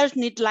चाहिँ फेल्ट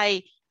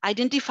निडलाई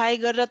आइडेन्टिफाई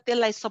गरेर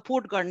त्यसलाई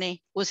सपोर्ट गर्ने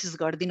कोसिस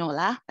गरिदिनु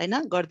होला होइन।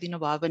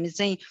 गरिदिनु भयो भने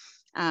चाहिँ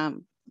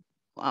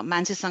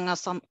मान्छेसँग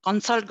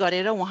कन्सल्ट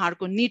गरेर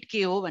उहाँहरूको निड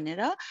के हो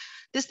भनेर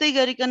त्यस्तै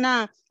गरिकन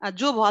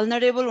जो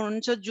भल्नरेबल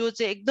हुनुहुन्छ, जो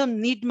चाहिँ एकदम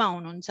निडमा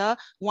हुनुहुन्छ,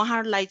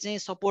 उहाँहरूलाई चाहिँ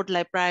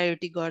सपोर्टलाई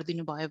प्रायोरिटी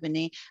गरिदिनु भयो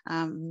भने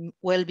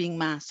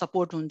वेलबिङमा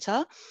सपोर्ट हुन्छ।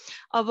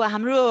 अब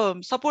हाम्रो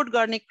सपोर्ट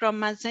गर्ने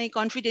क्रममा चाहिँ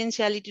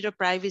कन्फिडेन्सियालिटी र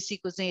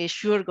प्राइभेसीको चाहिँ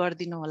एस्योर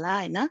गरिदिनु होला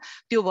हैन।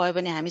 त्यो भयो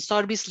भने हामी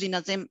सर्भिस लिन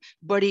चाहिँ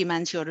बढी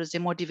मान्छेहरू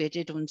चाहिँ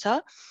मोटिभेटेड हुन्छ।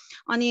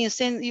 अनि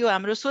यो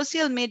हाम्रो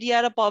सोसियल मिडिया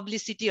र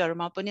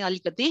पब्लिसिटीहरूमा पनि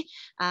अलिकति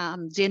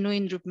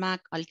जेन्युइन रूपमा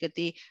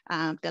अलिकति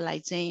त्यसलाई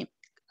चाहिँ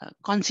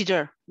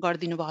कन्सिडर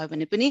गरिदिनु भयो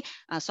भने पनि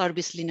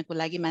सर्भिस लिनको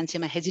लागि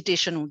मान्छेमा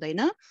हेजिटेसन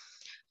हुँदैन।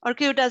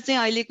 अर्को एउटा चाहिँ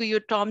अहिलेको यो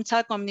टर्म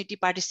छ कम्युनिटी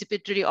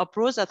पार्टिसिपेटरी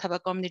अप्रोच अथवा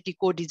कम्युनिटी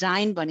को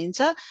डिजाइन भनिन्छ,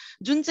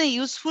 जुन चाहिँ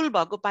युजफुल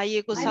भएको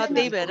पाइएको छ।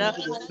 त्यही भएर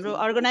हाम्रो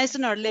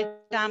अर्गनाइजेसनहरूले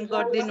काम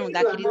गरिदिनु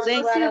हुँदाखेरि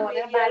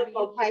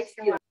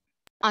चाहिँ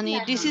अनि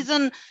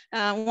डिसिजन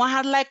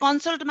उहाँहरूलाई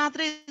कन्सल्ट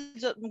मात्रै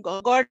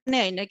गर्ने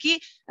होइन कि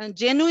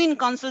जेन्युइन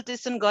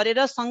कन्सल्टेसन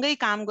गरेर सँगै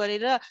काम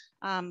गरेर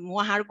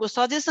उहाँहरूको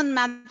सजेसन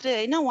मात्रै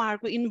होइन,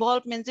 उहाँहरूको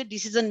इन्भल्भमेन्ट चाहिँ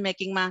डिसिजन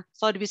मेकिङमा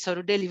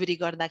सर्भिसहरू डेलिभरी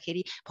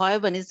गर्दाखेरि भयो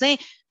भने चाहिँ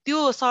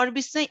त्यो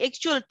सर्भिस चाहिँ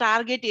एक्चुअल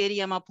टार्गेट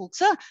एरियामा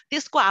पुग्छ,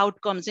 त्यसको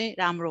आउटकम चाहिँ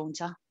राम्रो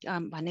हुन्छ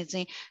भन्ने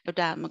चाहिँ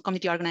एउटा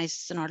कम्युनिटी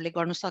अर्गनाइजेसनहरूले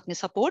गर्नु सक्ने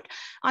सपोर्ट।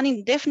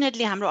 अनि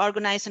डेफिनेटली हाम्रो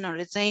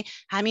अर्गनाइजेसनहरूले चाहिँ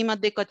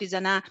हामीमध्ये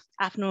कतिजना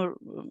आफ्नो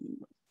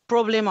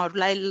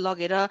प्रब्लमहरूलाई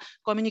लगेर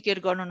कम्युनिकेट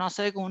गर्न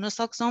नसकेको हुन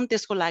सक्छौँ।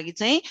 त्यसको लागि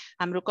चाहिँ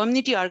हाम्रो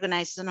कम्युनिटी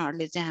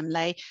अर्गनाइजेसनहरूले चाहिँ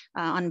हामीलाई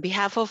अन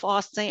बिहाफ अफ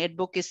अस चाहिँ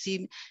एडभोकेसी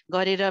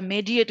गरेर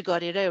मेडिएट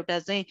गरेर एउटा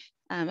चाहिँ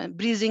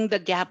ब्रिजिङ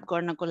द ग्याप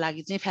गर्नको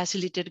लागि चाहिँ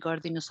फेसिलिटेट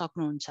गरिदिन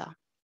सक्नुहुन्छ,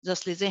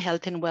 जसले चाहिँ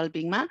हेल्थ एन्ड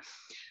वेलबिङमा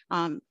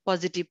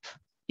पोजिटिभ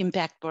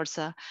इम्प्याक्ट पर्छ।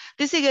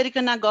 त्यसै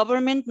गरिकन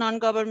गभर्मेन्ट नन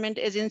गभर्मेन्ट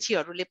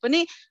एजेन्सीहरूले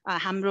पनि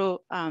हाम्रो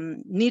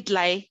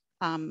निडलाई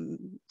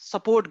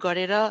सपोर्ट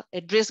गरेर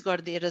एड्रेस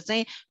गरिदिएर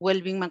चाहिँ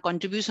वेलबिङमा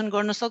कन्ट्रिब्युसन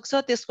गर्न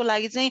सक्छ। त्यसको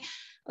लागि चाहिँ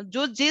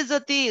जे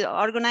जति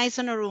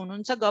अर्गनाइजेसनहरू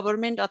हुनुहुन्छ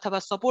गभर्मेन्ट अथवा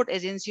सपोर्ट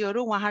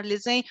एजेन्सीहरू, उहाँहरूले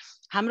चाहिँ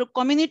हाम्रो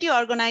कम्युनिटी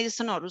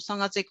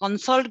अर्गनाइजेसनहरूसँग चाहिँ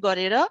कन्सल्ट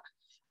गरेर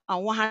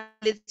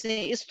उहाँहरूले चाहिँ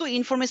यस्तो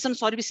इन्फर्मेसन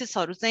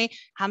सर्भिसेसहरू चाहिँ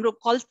हाम्रो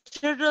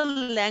कल्चरल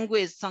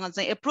ल्याङ्ग्वेजसँग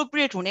चाहिँ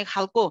एप्रोप्रिएट हुने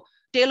खालको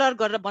टेलर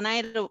गरेर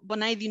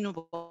बनाइदिनु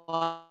भयो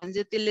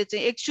भने त्यसले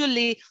चाहिँ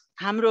एक्चुअली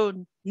हाम्रो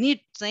निड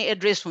चाहिँ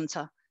एड्रेस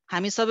हुन्छ।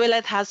 हामी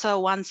सबैलाई थाहा छ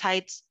वान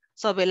साइड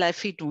सबैलाई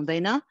फिट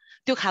हुँदैन,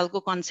 त्यो खालको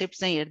कन्सेप्ट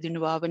चाहिँ हेरिदिनु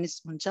भयो भने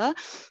हुन्छ।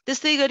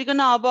 त्यस्तै गरिकन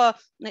अब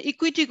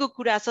इक्विटीको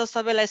कुरा छ,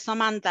 सबैलाई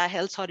समानता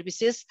हेल्थ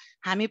सर्भिसेस,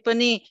 हामी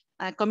पनि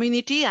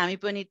कम्युनिटी, हामी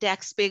पनि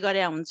ट्याक्स पे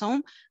गरे हुन्छौँ,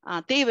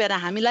 त्यही भएर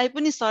हामीलाई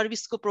पनि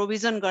सर्भिसको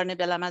प्रोभिजन गर्ने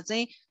बेलामा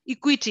चाहिँ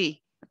इक्विटी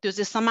त्यो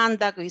चाहिँ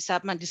समानताको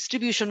हिसाबमा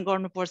डिस्ट्रिब्युसन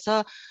गर्नुपर्छ।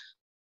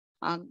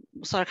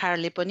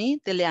 सरकारले पनि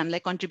त्यसले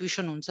हामीलाई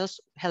कन्ट्रिब्युसन हुन्छ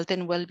हेल्थ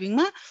एन्ड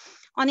वेलबिङमा।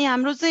 अनि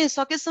हाम्रो चाहिँ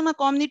सकेसम्म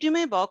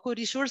कम्युनिटीमै भएको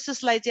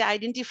रिसोर्सेसलाई चाहिँ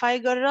आइडेन्टिफाई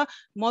गरेर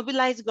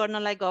मोबिलाइज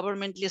गर्नलाई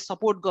गभर्मेन्टले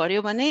सपोर्ट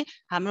गर्यो भने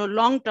हाम्रो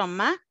लङ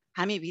टर्ममा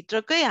हामी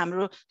भित्रकै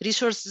हाम्रो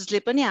रिसोर्सेसले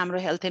पनि हाम्रो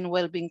health and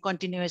well-being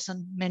continuation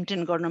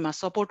maintain गर्नमा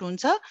सपोर्ट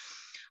हुन्छ।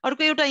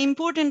 अर्को एउटा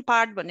इम्पोर्टेन्ट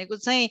पार्ट भनेको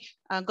चाहिँ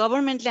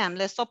गभर्मेन्टले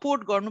हामीलाई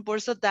सपोर्ट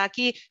गर्नुपर्छ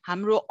ताकि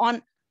हाम्रो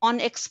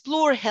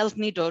अनएक्सप्लोर हेल्थ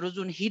निडहरू,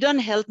 जुन हिडन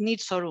हेल्थ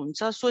निड्सहरू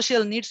हुन्छ,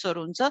 सोसियल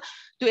निड्सहरू हुन्छ,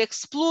 त्यो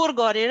एक्सप्लोर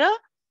गरेर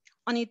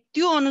अनि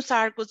त्यो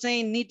अनुसारको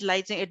चाहिँ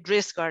निडलाई चाहिँ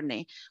एड्रेस गर्ने।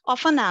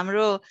 अफन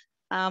हाम्रो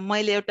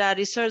मैले एउटा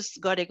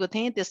रिसर्च गरेको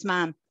थिएँ, त्यसमा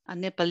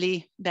नेपाली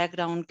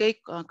ब्याकग्राउन्डकै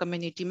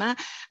कम्युनिटीमा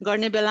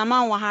गर्ने बेलामा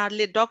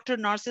उहाँहरूले डक्टर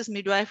नर्सेस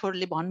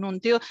मिडवाइफहरूले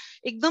भन्नुहुन्थ्यो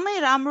एकदमै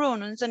राम्रो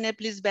हुनुहुन्छ,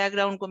 नेप्लिज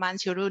ब्याकग्राउन्डको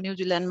मान्छेहरू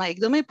न्युजिल्यान्डमा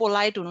एकदमै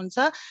पोलाइट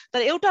हुनुहुन्छ,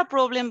 तर एउटा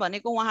प्रब्लम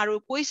भनेको उहाँहरू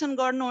क्वेसन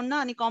गर्नुहुन्न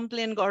अनि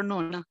कम्प्लेन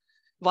गर्नुहुन्न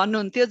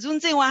भन्नुहुन्थ्यो, जुन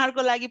चाहिँ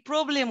उहाँहरूको लागि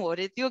प्रब्लम हो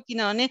अरे त्यो।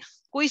 किनभने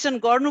क्वेसन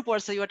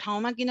गर्नुपर्छ यो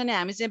ठाउँमा, किनभने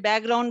हामी चाहिँ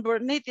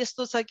ब्याकग्राउन्डबाट नै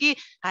त्यस्तो छ कि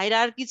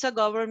हाइरार्की छ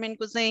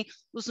गभर्मेन्टको चाहिँ,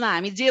 उसमा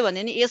हामी जे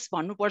भने नि यस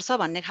भन्नुपर्छ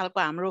भन्ने खालको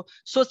हाम्रो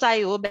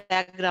सोचाइ हो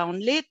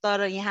ब्याकग्राउन्डले।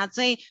 तर यहाँ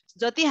चाहिँ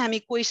जति हामी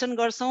क्वेसन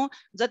गर्छौँ,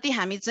 जति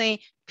हामी चाहिँ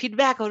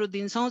फिडब्याकहरू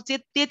दिन्छौँ,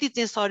 त्यति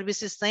चाहिँ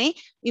सर्भिसेस चाहिँ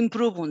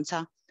इम्प्रुभ हुन्छ।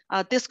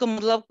 त्यसको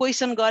मतलब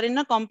क्वेसन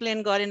गरेन,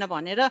 कम्प्लेन गरेन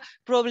भनेर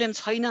प्रब्लम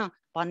छैन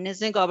भन्ने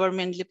चाहिँ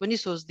गभर्मेन्टले पनि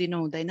सोचिदिनु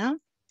हुँदैन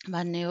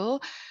भन्ने हो।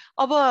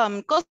 अब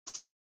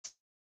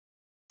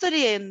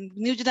कसरी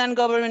न्युजिल्यान्ड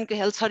गभर्मेन्टको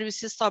हेल्थ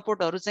सर्भिसेस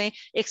सपोर्टहरू चाहिँ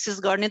एक्सेस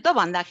गर्ने त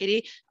भन्दाखेरि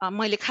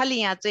मैले खालि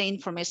यहाँ चाहिँ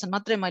इन्फर्मेसन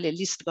मात्रै मैले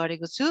लिस्ट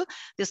गरेको छु।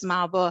 त्यसमा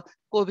अब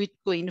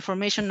कोभिडको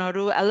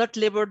इन्फर्मेसनहरू, अलर्ट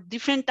लेबर,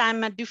 डिफ्रेन्ट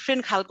टाइममा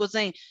डिफ्रेन्ट खालको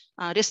चाहिँ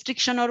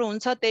रेस्ट्रिक्सनहरू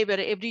हुन्छ, त्यही भएर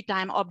एभ्री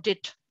टाइम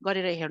अपडेट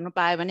गरेर हेर्नु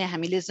पायो भने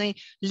हामीले चाहिँ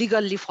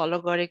लिगल्ली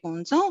फलो गरेको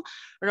हुन्छौँ।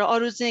 र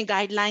अरू चाहिँ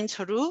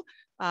गाइडलाइन्सहरू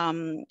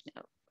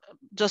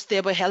जस्तै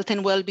अब हेल्थ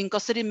एन्ड वेलबिङ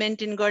कसरी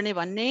मेन्टेन गर्ने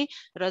भन्ने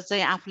र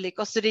चाहिँ आफूले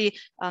कसरी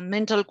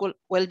मेन्टल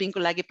वेलबिङको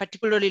लागि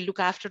पर्टिकुलरली लुक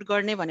आफ्टर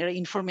गर्ने भनेर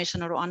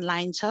इन्फर्मेसनहरू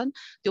अनलाइन छन्,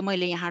 त्यो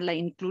मैले यहाँहरूलाई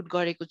इन्क्लुड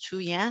गरेको छु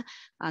यहाँ,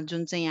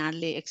 जुन चाहिँ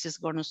यहाँहरूले एक्सेस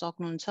गर्न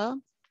सक्नुहुन्छ।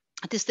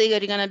 त्यस्तै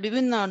गरिकन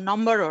विभिन्न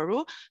नम्बरहरू,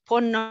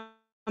 फोन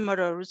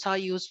नम्बरहरू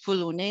छ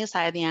युजफुल हुने,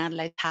 सायद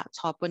यहाँहरूलाई थाहा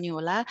छ पनि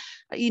होला।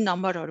 यी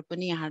नम्बरहरू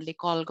पनि यहाँहरूले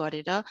कल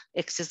गरेर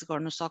एक्सेस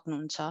गर्न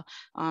सक्नुहुन्छ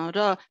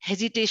र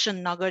हेजिटेसन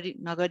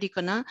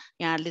नगरिकन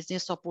यहाँहरूले चाहिँ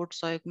सपोर्ट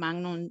सहयोग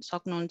माग्नु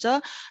सक्नुहुन्छ।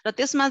 र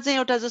त्यसमा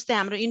चाहिँ एउटा जस्तै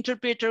हाम्रो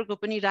इन्टरप्रेटरको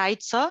पनि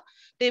राइट छ,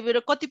 त्यही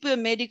भएर कतिपय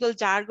मेडिकल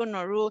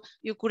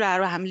जार्गनहरू यो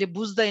कुराहरू हामीले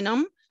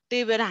बुझ्दैनौँ,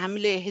 त्यही भएर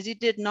हामीले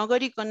हेजिटेट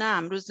नगरिकन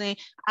हाम्रो चाहिँ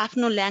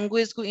आफ्नो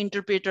ल्याङ्ग्वेजको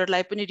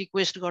इन्टरप्रेटरलाई पनि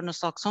रिक्वेस्ट गर्न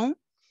सक्छौँ।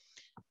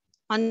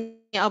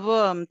 अनि अब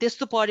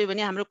त्यस्तो पर्यो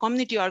भने हाम्रो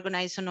कम्युनिटी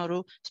अर्गनाइजेसनहरू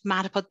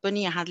मार्फत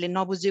पनि यहाँहरूले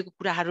नबुझेको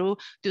कुराहरू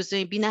त्यो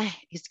चाहिँ बिना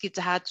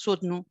हिचकिचाहट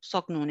सोध्नु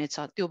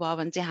सक्नुहुनेछ। त्यो भयो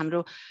भने चाहिँ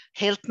हाम्रो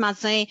हेल्थमा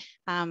चाहिँ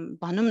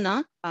भनौँ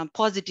न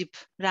पोजिटिभ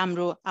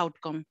राम्रो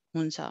आउटकम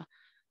हुन्छ।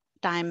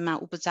 टाइममा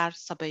उपचार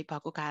सबै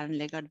भएको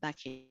कारणले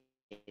गर्दाखेरि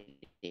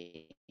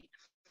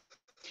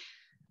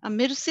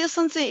मेरो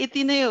सेसन चाहिँ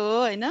यति नै हो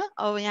होइन।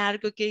 अब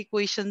यहाँहरूको केही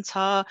क्वेसन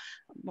छ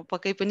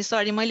पक्कै पनि,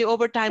 सरी मैले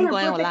ओभर टाइम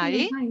गएँ होला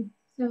है।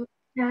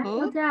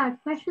 एउटा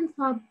क्वेसन छ,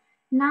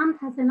 नाम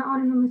थाहा छैन,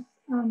 anonymous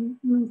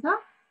हुनुहुन्छ।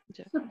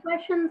 So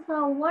question छ,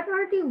 what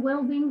are the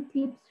well-being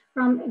tips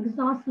from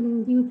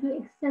exhaustion due to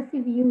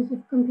excessive use of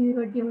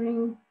computer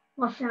during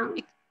lockdown?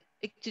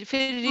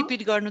 फेरि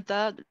रिपिट गर्नु त।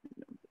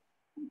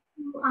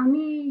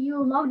 हामी यो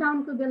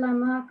लकडाउनको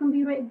बेलामा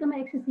कम्प्युटर एकदमै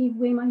एक्सेसिभ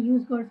वेमा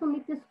युज गर्छौँ नि,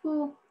 त्यसको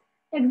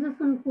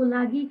एक्जर्सनको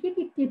लागि के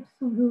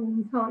टिप्सहरू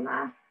हुन्छ होला?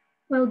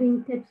 वेलबिङ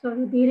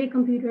टिप्सहरू धेरै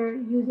कम्प्युटर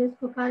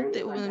युजेसको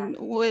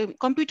कारणले।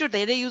 कम्प्युटर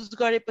धेरै युज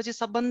गरेपछि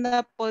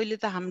सबभन्दा पहिले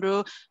त हाम्रो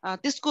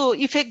त्यसको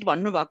इफेक्ट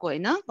भन्नुभएको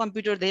होइन,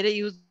 कम्प्युटर धेरै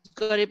युज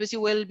गरेपछि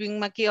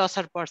वेलबिङमा के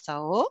असर पर्छ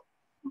हो?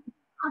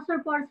 असर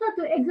पर्छ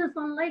त्यो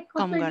एक्जर्सनलाई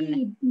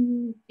कसरी?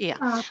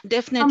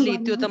 डेफिनेटली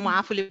त्यो त म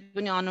आफूले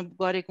पनि अनुभव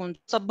गरेको हुन्छ।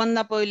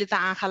 सबभन्दा पहिले त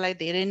आँखालाई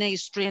धेरै नै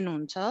स्ट्रेन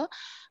हुन्छ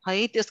है,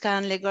 त्यस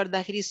कारणले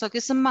गर्दाखेरि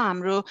सकेसम्म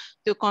हाम्रो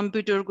त्यो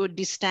कम्प्युटरको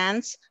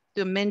डिस्टेन्स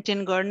त्यो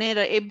मेन्टेन गर्ने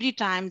र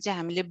एभ्री टाइम चाहिँ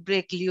हामीले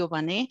ब्रेक लियो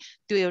भने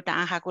त्यो एउटा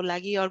आँखाको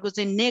लागि। अर्को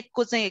चाहिँ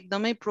नेकको चाहिँ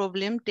एकदमै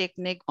प्रब्लम, टेक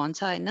नेक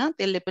भन्छ होइन,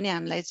 त्यसले पनि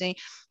हामीलाई चाहिँ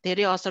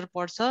धेरै असर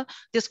पर्छ।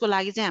 त्यसको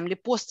लागि चाहिँ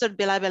हामीले पोस्चर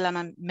बेला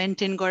बेलामा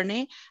मेन्टेन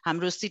गर्ने,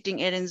 हाम्रो सिटिङ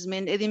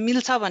एरेन्जमेन्ट यदि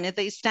मिल्छ भने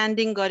त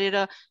स्ट्यान्डिङ गरेर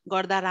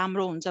गर्दा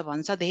राम्रो हुन्छ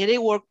भन्छ। धेरै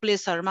वर्क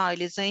प्लेसहरूमा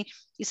अहिले चाहिँ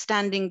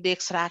स्ट्यान्डिङ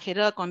डेस्क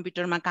राखेर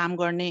कम्प्युटरमा काम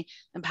गर्ने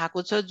भएको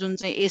छ, जुन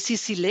चाहिँ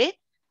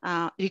एसिसीले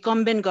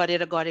रिकमेन्ड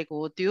गरेर गरेको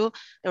हो। त्यो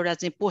एउटा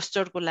चाहिँ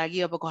पोस्चरको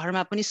लागि अब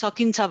घरमा पनि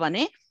सकिन्छ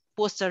भने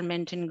पोस्चर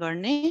मेन्टेन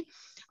गर्ने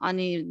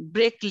अनि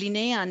ब्रेक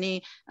लिने,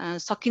 अनि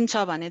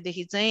सकिन्छ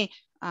भनेदेखि चाहिँ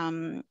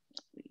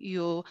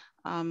यो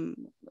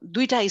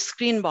दुईटा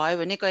स्क्रिन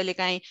भयो भने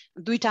कहिलेकाहीँ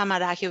दुईटामा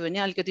राख्यो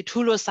भने अलिकति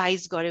ठुलो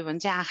साइज गर्यो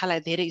भने चाहिँ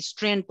आँखालाई धेरै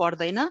स्ट्रेन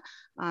पर्दैन,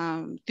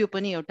 त्यो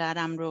पनि एउटा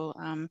राम्रो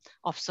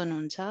अप्सन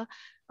हुन्छ।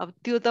 अब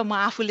त्यो त म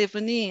आफूले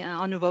पनि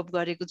अनुभव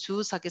गरेको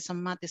छु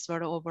सकेसम्म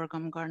त्यसबाट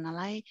ओभरकम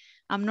गर्नलाई।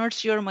 आइम नट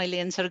स्योर मैले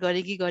एन्सर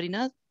गरेँ कि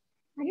गरिनँ।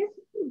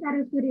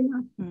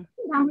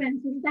 राम्रो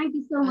answer, thank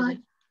you so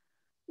much.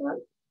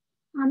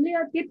 हामीले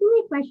त्यति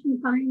नै क्वेसन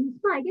पायौँ।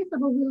 आई गेस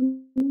अब विल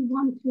मुभ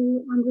अन टु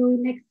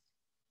हाम्रो next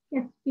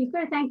guest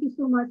speaker. Thank you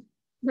so much.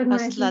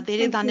 ल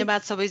धेरै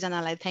धन्यवाद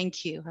सबैजनालाई,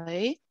 थ्याङ्क यू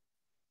है।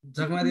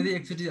 जगमा दिदी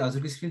एकचोटि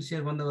हजुरको स्क्रिन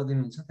शेयर बन्द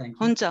गरिदिनुहुन्छ? Thank you.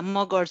 हुन्छ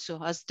म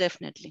गर्छु, हस्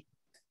डेफिनेटली।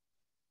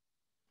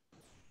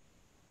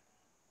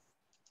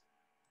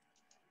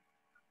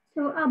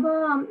 सो अब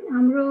हाम्रो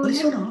हाम्रो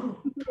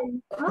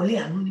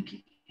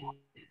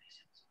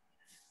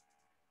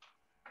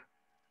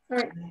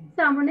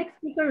नेक्स्ट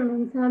स्पिकर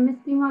हुनुहुन्छ मिस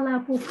विमला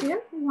पोखरेल।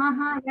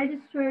 उहाँ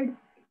रेजिस्टर्ड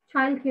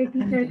चाइल्ड केयर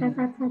टिचरका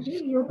साथसाथै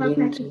योगा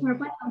प्र्याक्टिसनर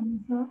पनि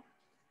हुनुहुन्छ।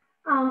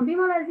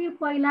 विमलाजी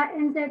पहिला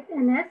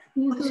NZNS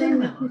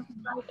न्युजिल्यान्ड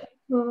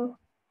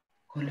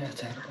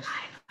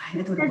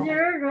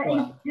ट्रेजरर र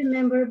एक्जिक्युटिभ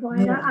मेम्बर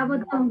भएर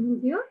आबद्ध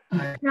हुनुहुन्थ्यो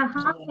र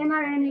हाल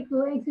NRNA को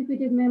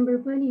एक्जिक्युटिभ मेम्बर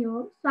पनि हो।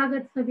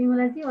 स्वागत छ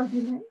विमलाजी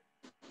हजुरलाई।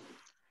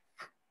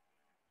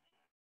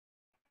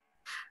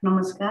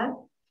 नमस्कार।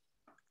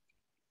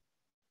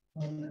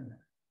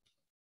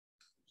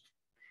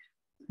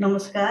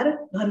 नमस्कार,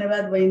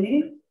 धन्यवाद बहिनी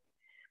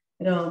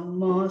र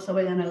म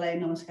सबैजनालाई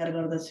नमस्कार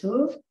गर्दछु।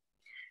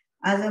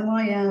 आज म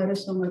यहाँहरू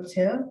समक्ष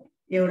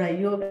एउटा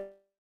योग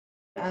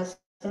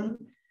आसन,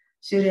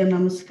 सूर्य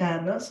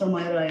नमस्कार र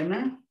समय रहेमा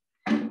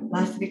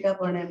भास्त्रिका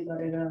प्राणायाम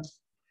गरेर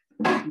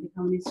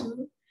देखाउने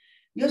छु।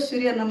 यो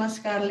सूर्य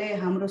नमस्कारले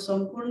हाम्रो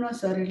सम्पूर्ण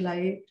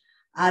शरीरलाई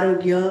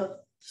आरोग्य,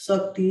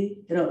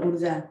 शक्ति र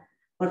ऊर्जा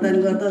प्रदान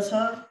गर्दछ।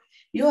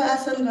 यो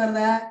आसन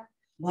गर्दा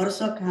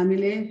भरसक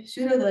हामीले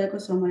सूर्योदयको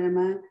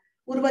समयमा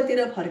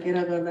पूर्वतिर फर्केर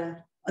गर्दा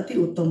अति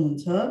उत्तम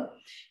हुन्छ।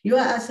 यो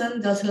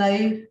आसन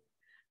जसलाई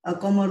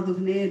कमर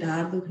दुख्ने,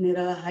 ढाड दुख्ने र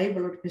हाई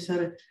ब्लड प्रेसर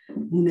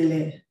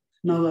हुनेले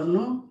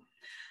नगर्नु।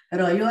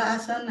 र यो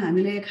आसन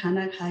हामीले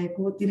खाना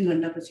खाएको 3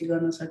 घण्टापछि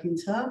गर्न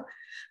सकिन्छ।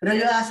 र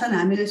यो आसन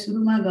हामीले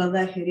सुरुमा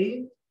गर्दाखेरि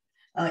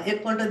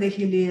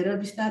एकपल्टदेखि लिएर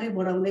बिस्तारै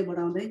बढाउँदै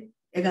बढाउँदै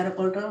 11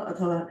 पल्ट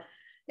अथवा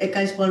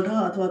 21 पल्ट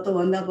अथवा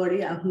त्योभन्दा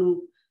बढी आफ्नो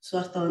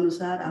स्वास्थ्य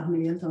अनुसार, आफ्नो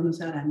हेल्थ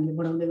अनुसार हामीले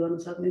बढाउँदै गर्न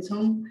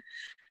सक्नेछौँ।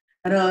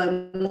 र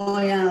म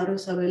यहाँहरू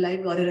सबैलाई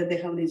गरेर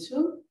देखाउने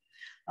छु।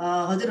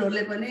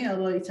 हजुरहरूले पनि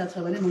अब इच्छा छ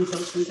भने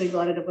सँगसँगै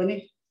गरेर पनि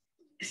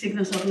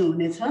सिक्न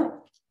सक्नुहुनेछ।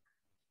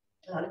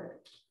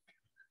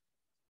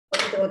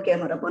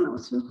 क्यामेरा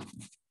बनाउँछु।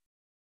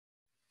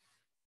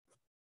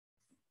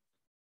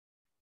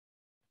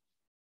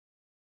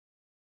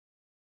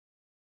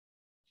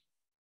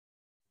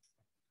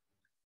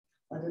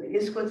 हजुर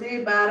यसको चाहिँ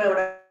 12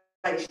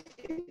 वटा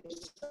स्टेप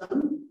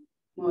छन्।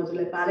 म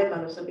हजुरलाई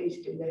पालो सबै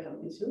स्टेप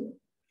देखाउनेछु।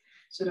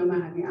 सुरुमा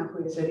हामी आफू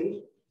यसरी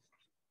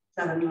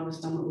साधारण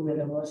अवस्थामा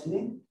उभिएर बस्ने।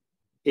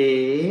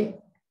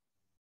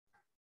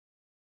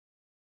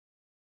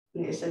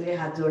 यसरी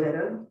हात जोडेर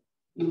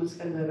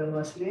नमस्कार गरेर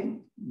बस्ने।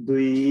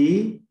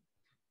 2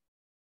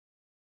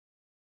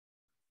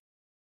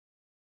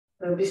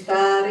 र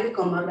बिस्तारै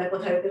कम्मरलाई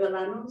पछाडितिर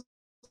लानु,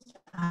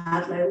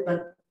 हातलाई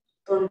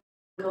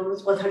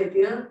तन्काउनुस्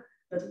पछाडितिर,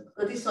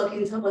 कति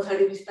सकिन्छ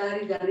पछाडि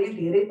बिस्तारै जाने,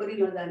 धेरै पनि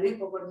नजाने,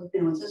 कम्मर दुख्ने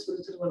हुन्छ,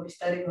 सुरुमा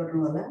बिस्तारै गर्नु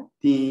होला।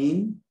 3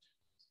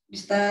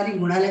 बिस्तारै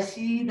घुँडालाई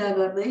सिधा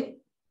गर्दै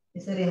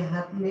यसरी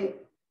हातले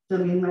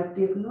जमिनमा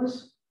टेक्नुस्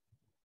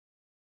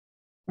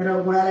र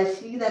घुँडालाई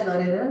सिधा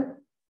गरेर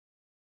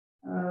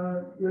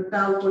यो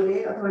टाउकोले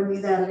अथवा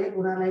निधारले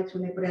घुँडालाई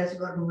छुने प्रयास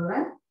गर्नु होला।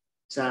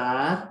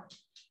 4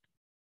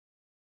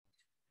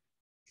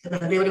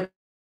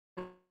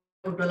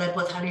 खुट्टालाई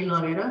पछाडि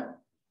लगेर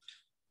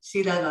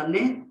सिधा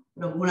गर्ने र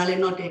घुँडाले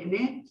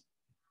नटेक्ने,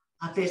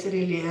 हात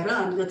यसरी लिएर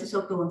अनि जति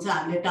सक्दो हुन्छ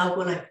हामीले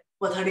टाउकोलाई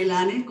पछाडि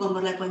लाने,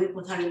 कम्मरलाई पनि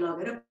पछाडि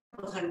लगेर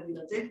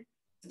पछाडितिर चाहिँ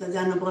यता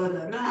जान बल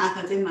गरेर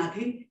आँखा चाहिँ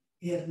माथि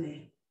हेर्ने।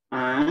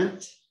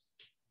 5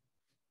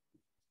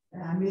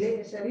 हामीले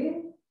यसरी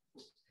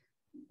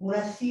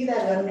घुँडा सिधा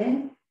गर्ने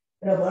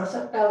र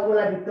भर्सक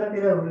टाउकोलाई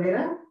भित्रतिर हुलेर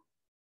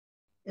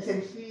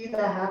यसरी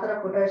सिधा हात र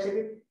खुट्टा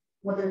यसरी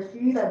मतलब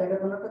सिधा गरेर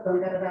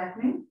तन्काएर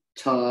राख्ने।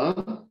 6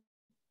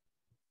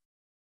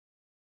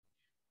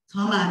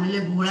 मा हामीले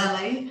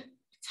घुँडालाई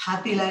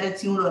छातीलाई र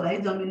चिउँडोलाई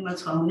जमिनमा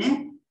छाउने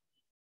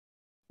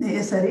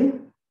यसरी।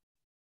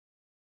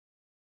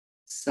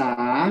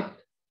 7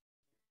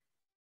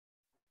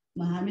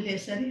 मा हामीले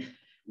यसरी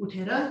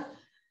उठेर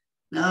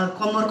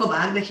कम्मरको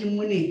भागदेखि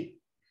मुनि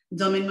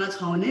जमिनमा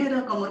छाउने र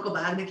कम्मरको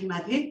भागदेखि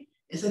माथि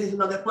यसरी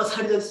लगेर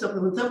पछाडि जति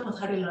सक्नुहुन्छ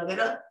पछाडि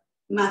लगेर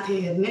माथि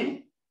हेर्ने।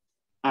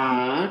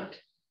 8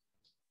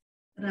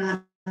 र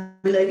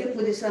हामीलाई के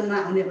पोजिसनमा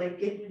आउने भयो,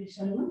 के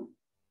पोजिसनमा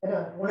र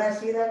घुँडा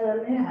सिधा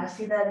गर्ने, हात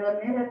सिधा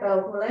गर्ने र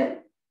टाउकोलाई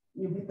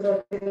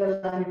भित्रतिर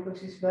लाने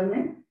कोसिस गर्ने।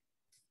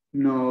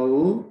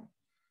 9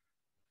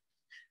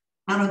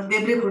 हाम्रो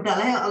देब्रे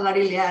खुट्टालाई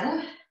अगाडि ल्याएर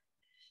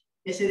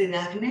यसरी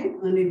राख्ने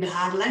अनि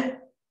ढाडलाई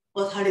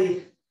पछाडि,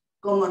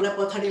 कम्मरलाई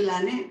पछाडि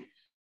लाने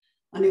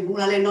अनि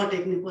घुँडाले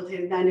नटेक्ने,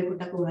 पछाडि दाहिने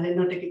खुट्टाको घुँडाले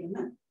नटेकिकन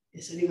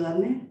यसरी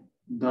गर्ने।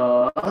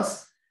 10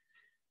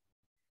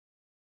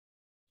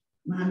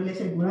 हामीले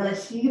यसरी घुँडालाई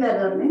सिधा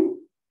गर्ने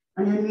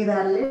अनि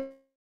निधारले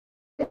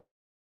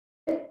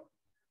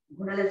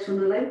घुँडालाई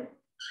छुनुलाई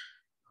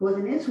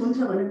खोज्ने, छुन्छ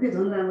भने चाहिँ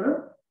झन् राम्रो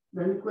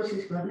झन्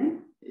कोसिस गर्ने।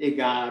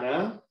 11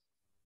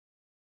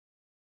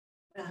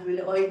 र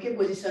हामीले अघिकै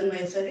पोजिसनमा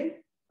यसरी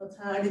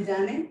पछाडि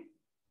जाने,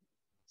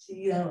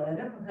 सिधा भएर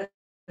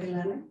पछाडि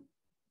लाने।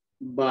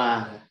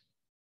 12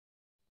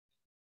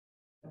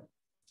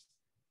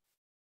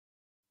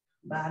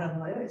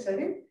 भयो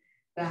यसरी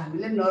र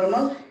हामीले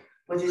नर्मल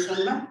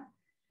पोजिसनमा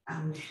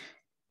आउने।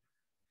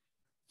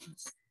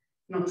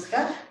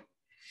 नमस्कार।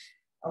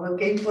 अब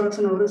केही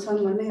प्रश्नहरू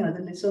छन् भने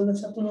हजुरले सोध्न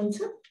सक्नुहुन्छ।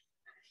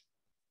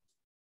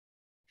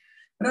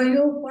 र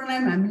यो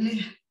प्राणायाम हामीले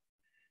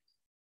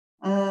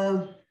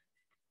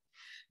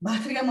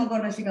भास्त्रिकामा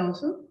गर्न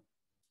सिकाउँछु।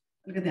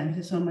 अलिकति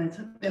हामीले समय छ,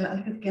 त्यसलाई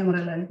अलिकति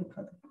क्यामेरालाई अलिकति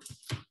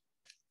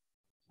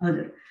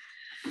हजुर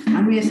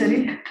हामी यसरी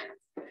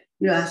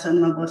यो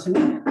आसनमा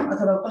बस्ने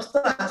अथवा कस्तो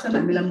आसन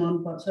हामीलाई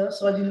मनपर्छ,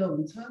 सजिलो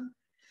हुन्छ,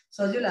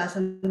 सजिलो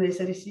आसनमा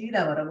यसरी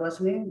सिधा भएर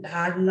बस्ने,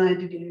 ढाड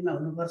 90 डिग्रीमा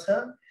हुनुपर्छ,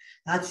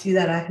 हात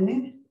सिधा राख्ने।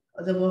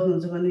 अझ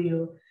बस्नुहुन्छ भने यो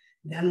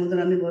ध्यान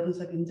मुद्रा पनि बस्न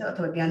सकिन्छ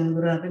अथवा ज्ञान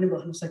मुद्रा पनि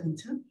बस्न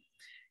सकिन्छ।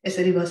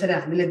 यसरी बसेर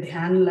हामीले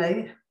ध्यानलाई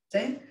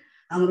चाहिँ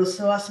हाम्रो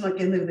श्वासमा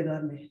केन्द्रित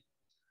गर्ने।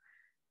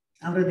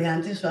 हाम्रो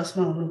ध्यान चाहिँ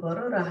श्वासमा हुनु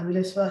पर्यो र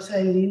हामीले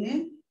श्वासलाई लिने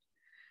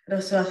र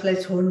श्वासलाई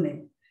छोड्ने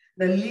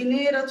र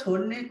लिने र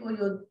छोड्नेको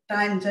यो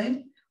टाइम चाहिँ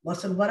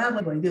वर्षक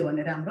बराबर भइदियो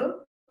भने राम्रो,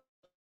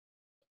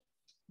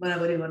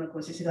 बराबरी गर्न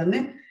कोसिस गर्ने।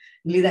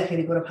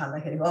 लिँदाखेरिको र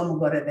फाल्दाखेरिको अब म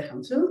गरेर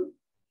देखाउँछु।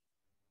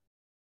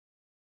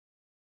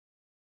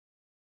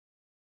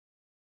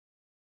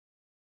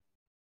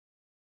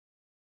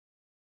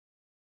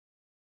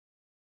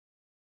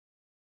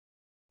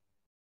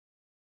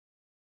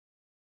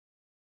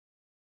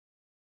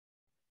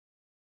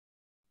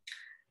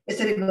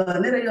 यसरी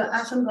गर्ने र यो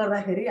आसन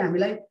गर्दाखेरि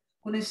हामीलाई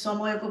कुनै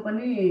समयको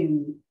पनि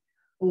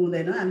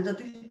हुँदैन, हामी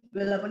जति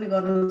बेला पनि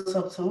गर्न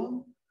सक्छौँ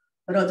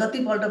र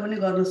जतिपल्ट पनि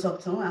गर्न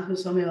सक्छौँ, आफ्नो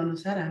समय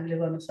अनुसार हामीले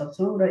गर्न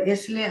सक्छौँ। र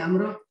यसले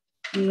हाम्रो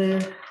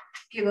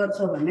के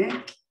गर्छ भने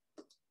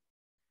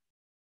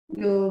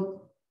यो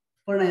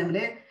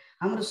प्राणायामले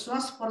हाम्रो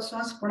श्वास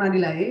प्रश्वास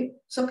प्रणालीलाई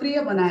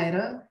सक्रिय बनाएर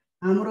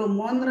हाम्रो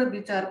मन र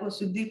विचारको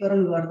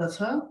शुद्धिकरण गर्दछ।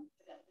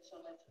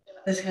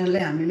 त्यस कारणले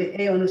हामीले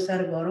यही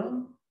अनुसार गरौँ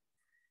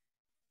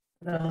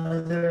र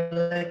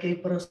हजुरलाई केही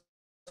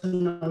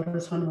प्रश्नहरू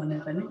छन् भने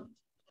पनि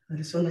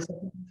सोध्न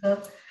सक्नुहुन्छ।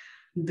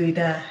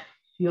 2टा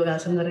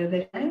योगासन गरेर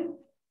देखाएँ।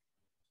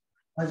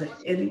 हजुर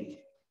यदि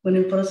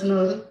कुनै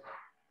प्रश्नहरू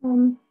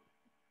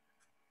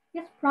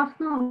यस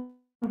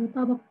प्रश्नहरू त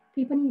अब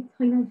केही पनि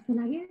छैन जस्तो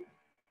लाग्यो।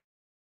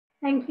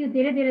 थ्याङ्क यू,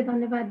 धेरै धेरै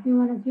धन्यवाद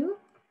विमलाज्यू।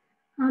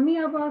 हामी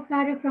अब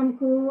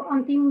कार्यक्रमको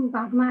अन्तिम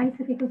भागमा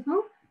आइसकेको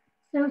छौँ।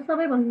 सो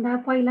सबैभन्दा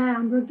पहिला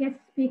हाम्रो गेस्ट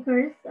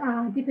स्पिकर्स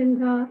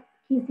दिपेन्द्र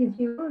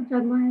केसीज्यू,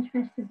 जगमाया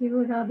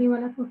श्रेष्ठज्यू र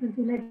विमला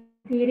पोखरेलज्यूलाई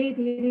धेरै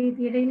धेरै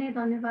धेरै नै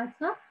धन्यवाद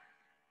छ।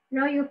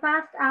 र यो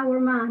पास्ट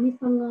आवरमा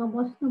हामीसँग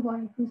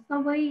बस्नुभएको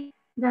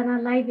सबैजना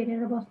लाइभ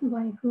हेरेर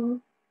बस्नुभएको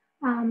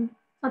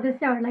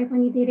सदस्यहरूलाई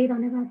पनि धेरै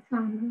धन्यवाद छ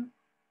हाम्रो।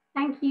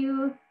 थ्याङ्क यू,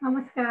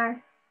 नमस्कार।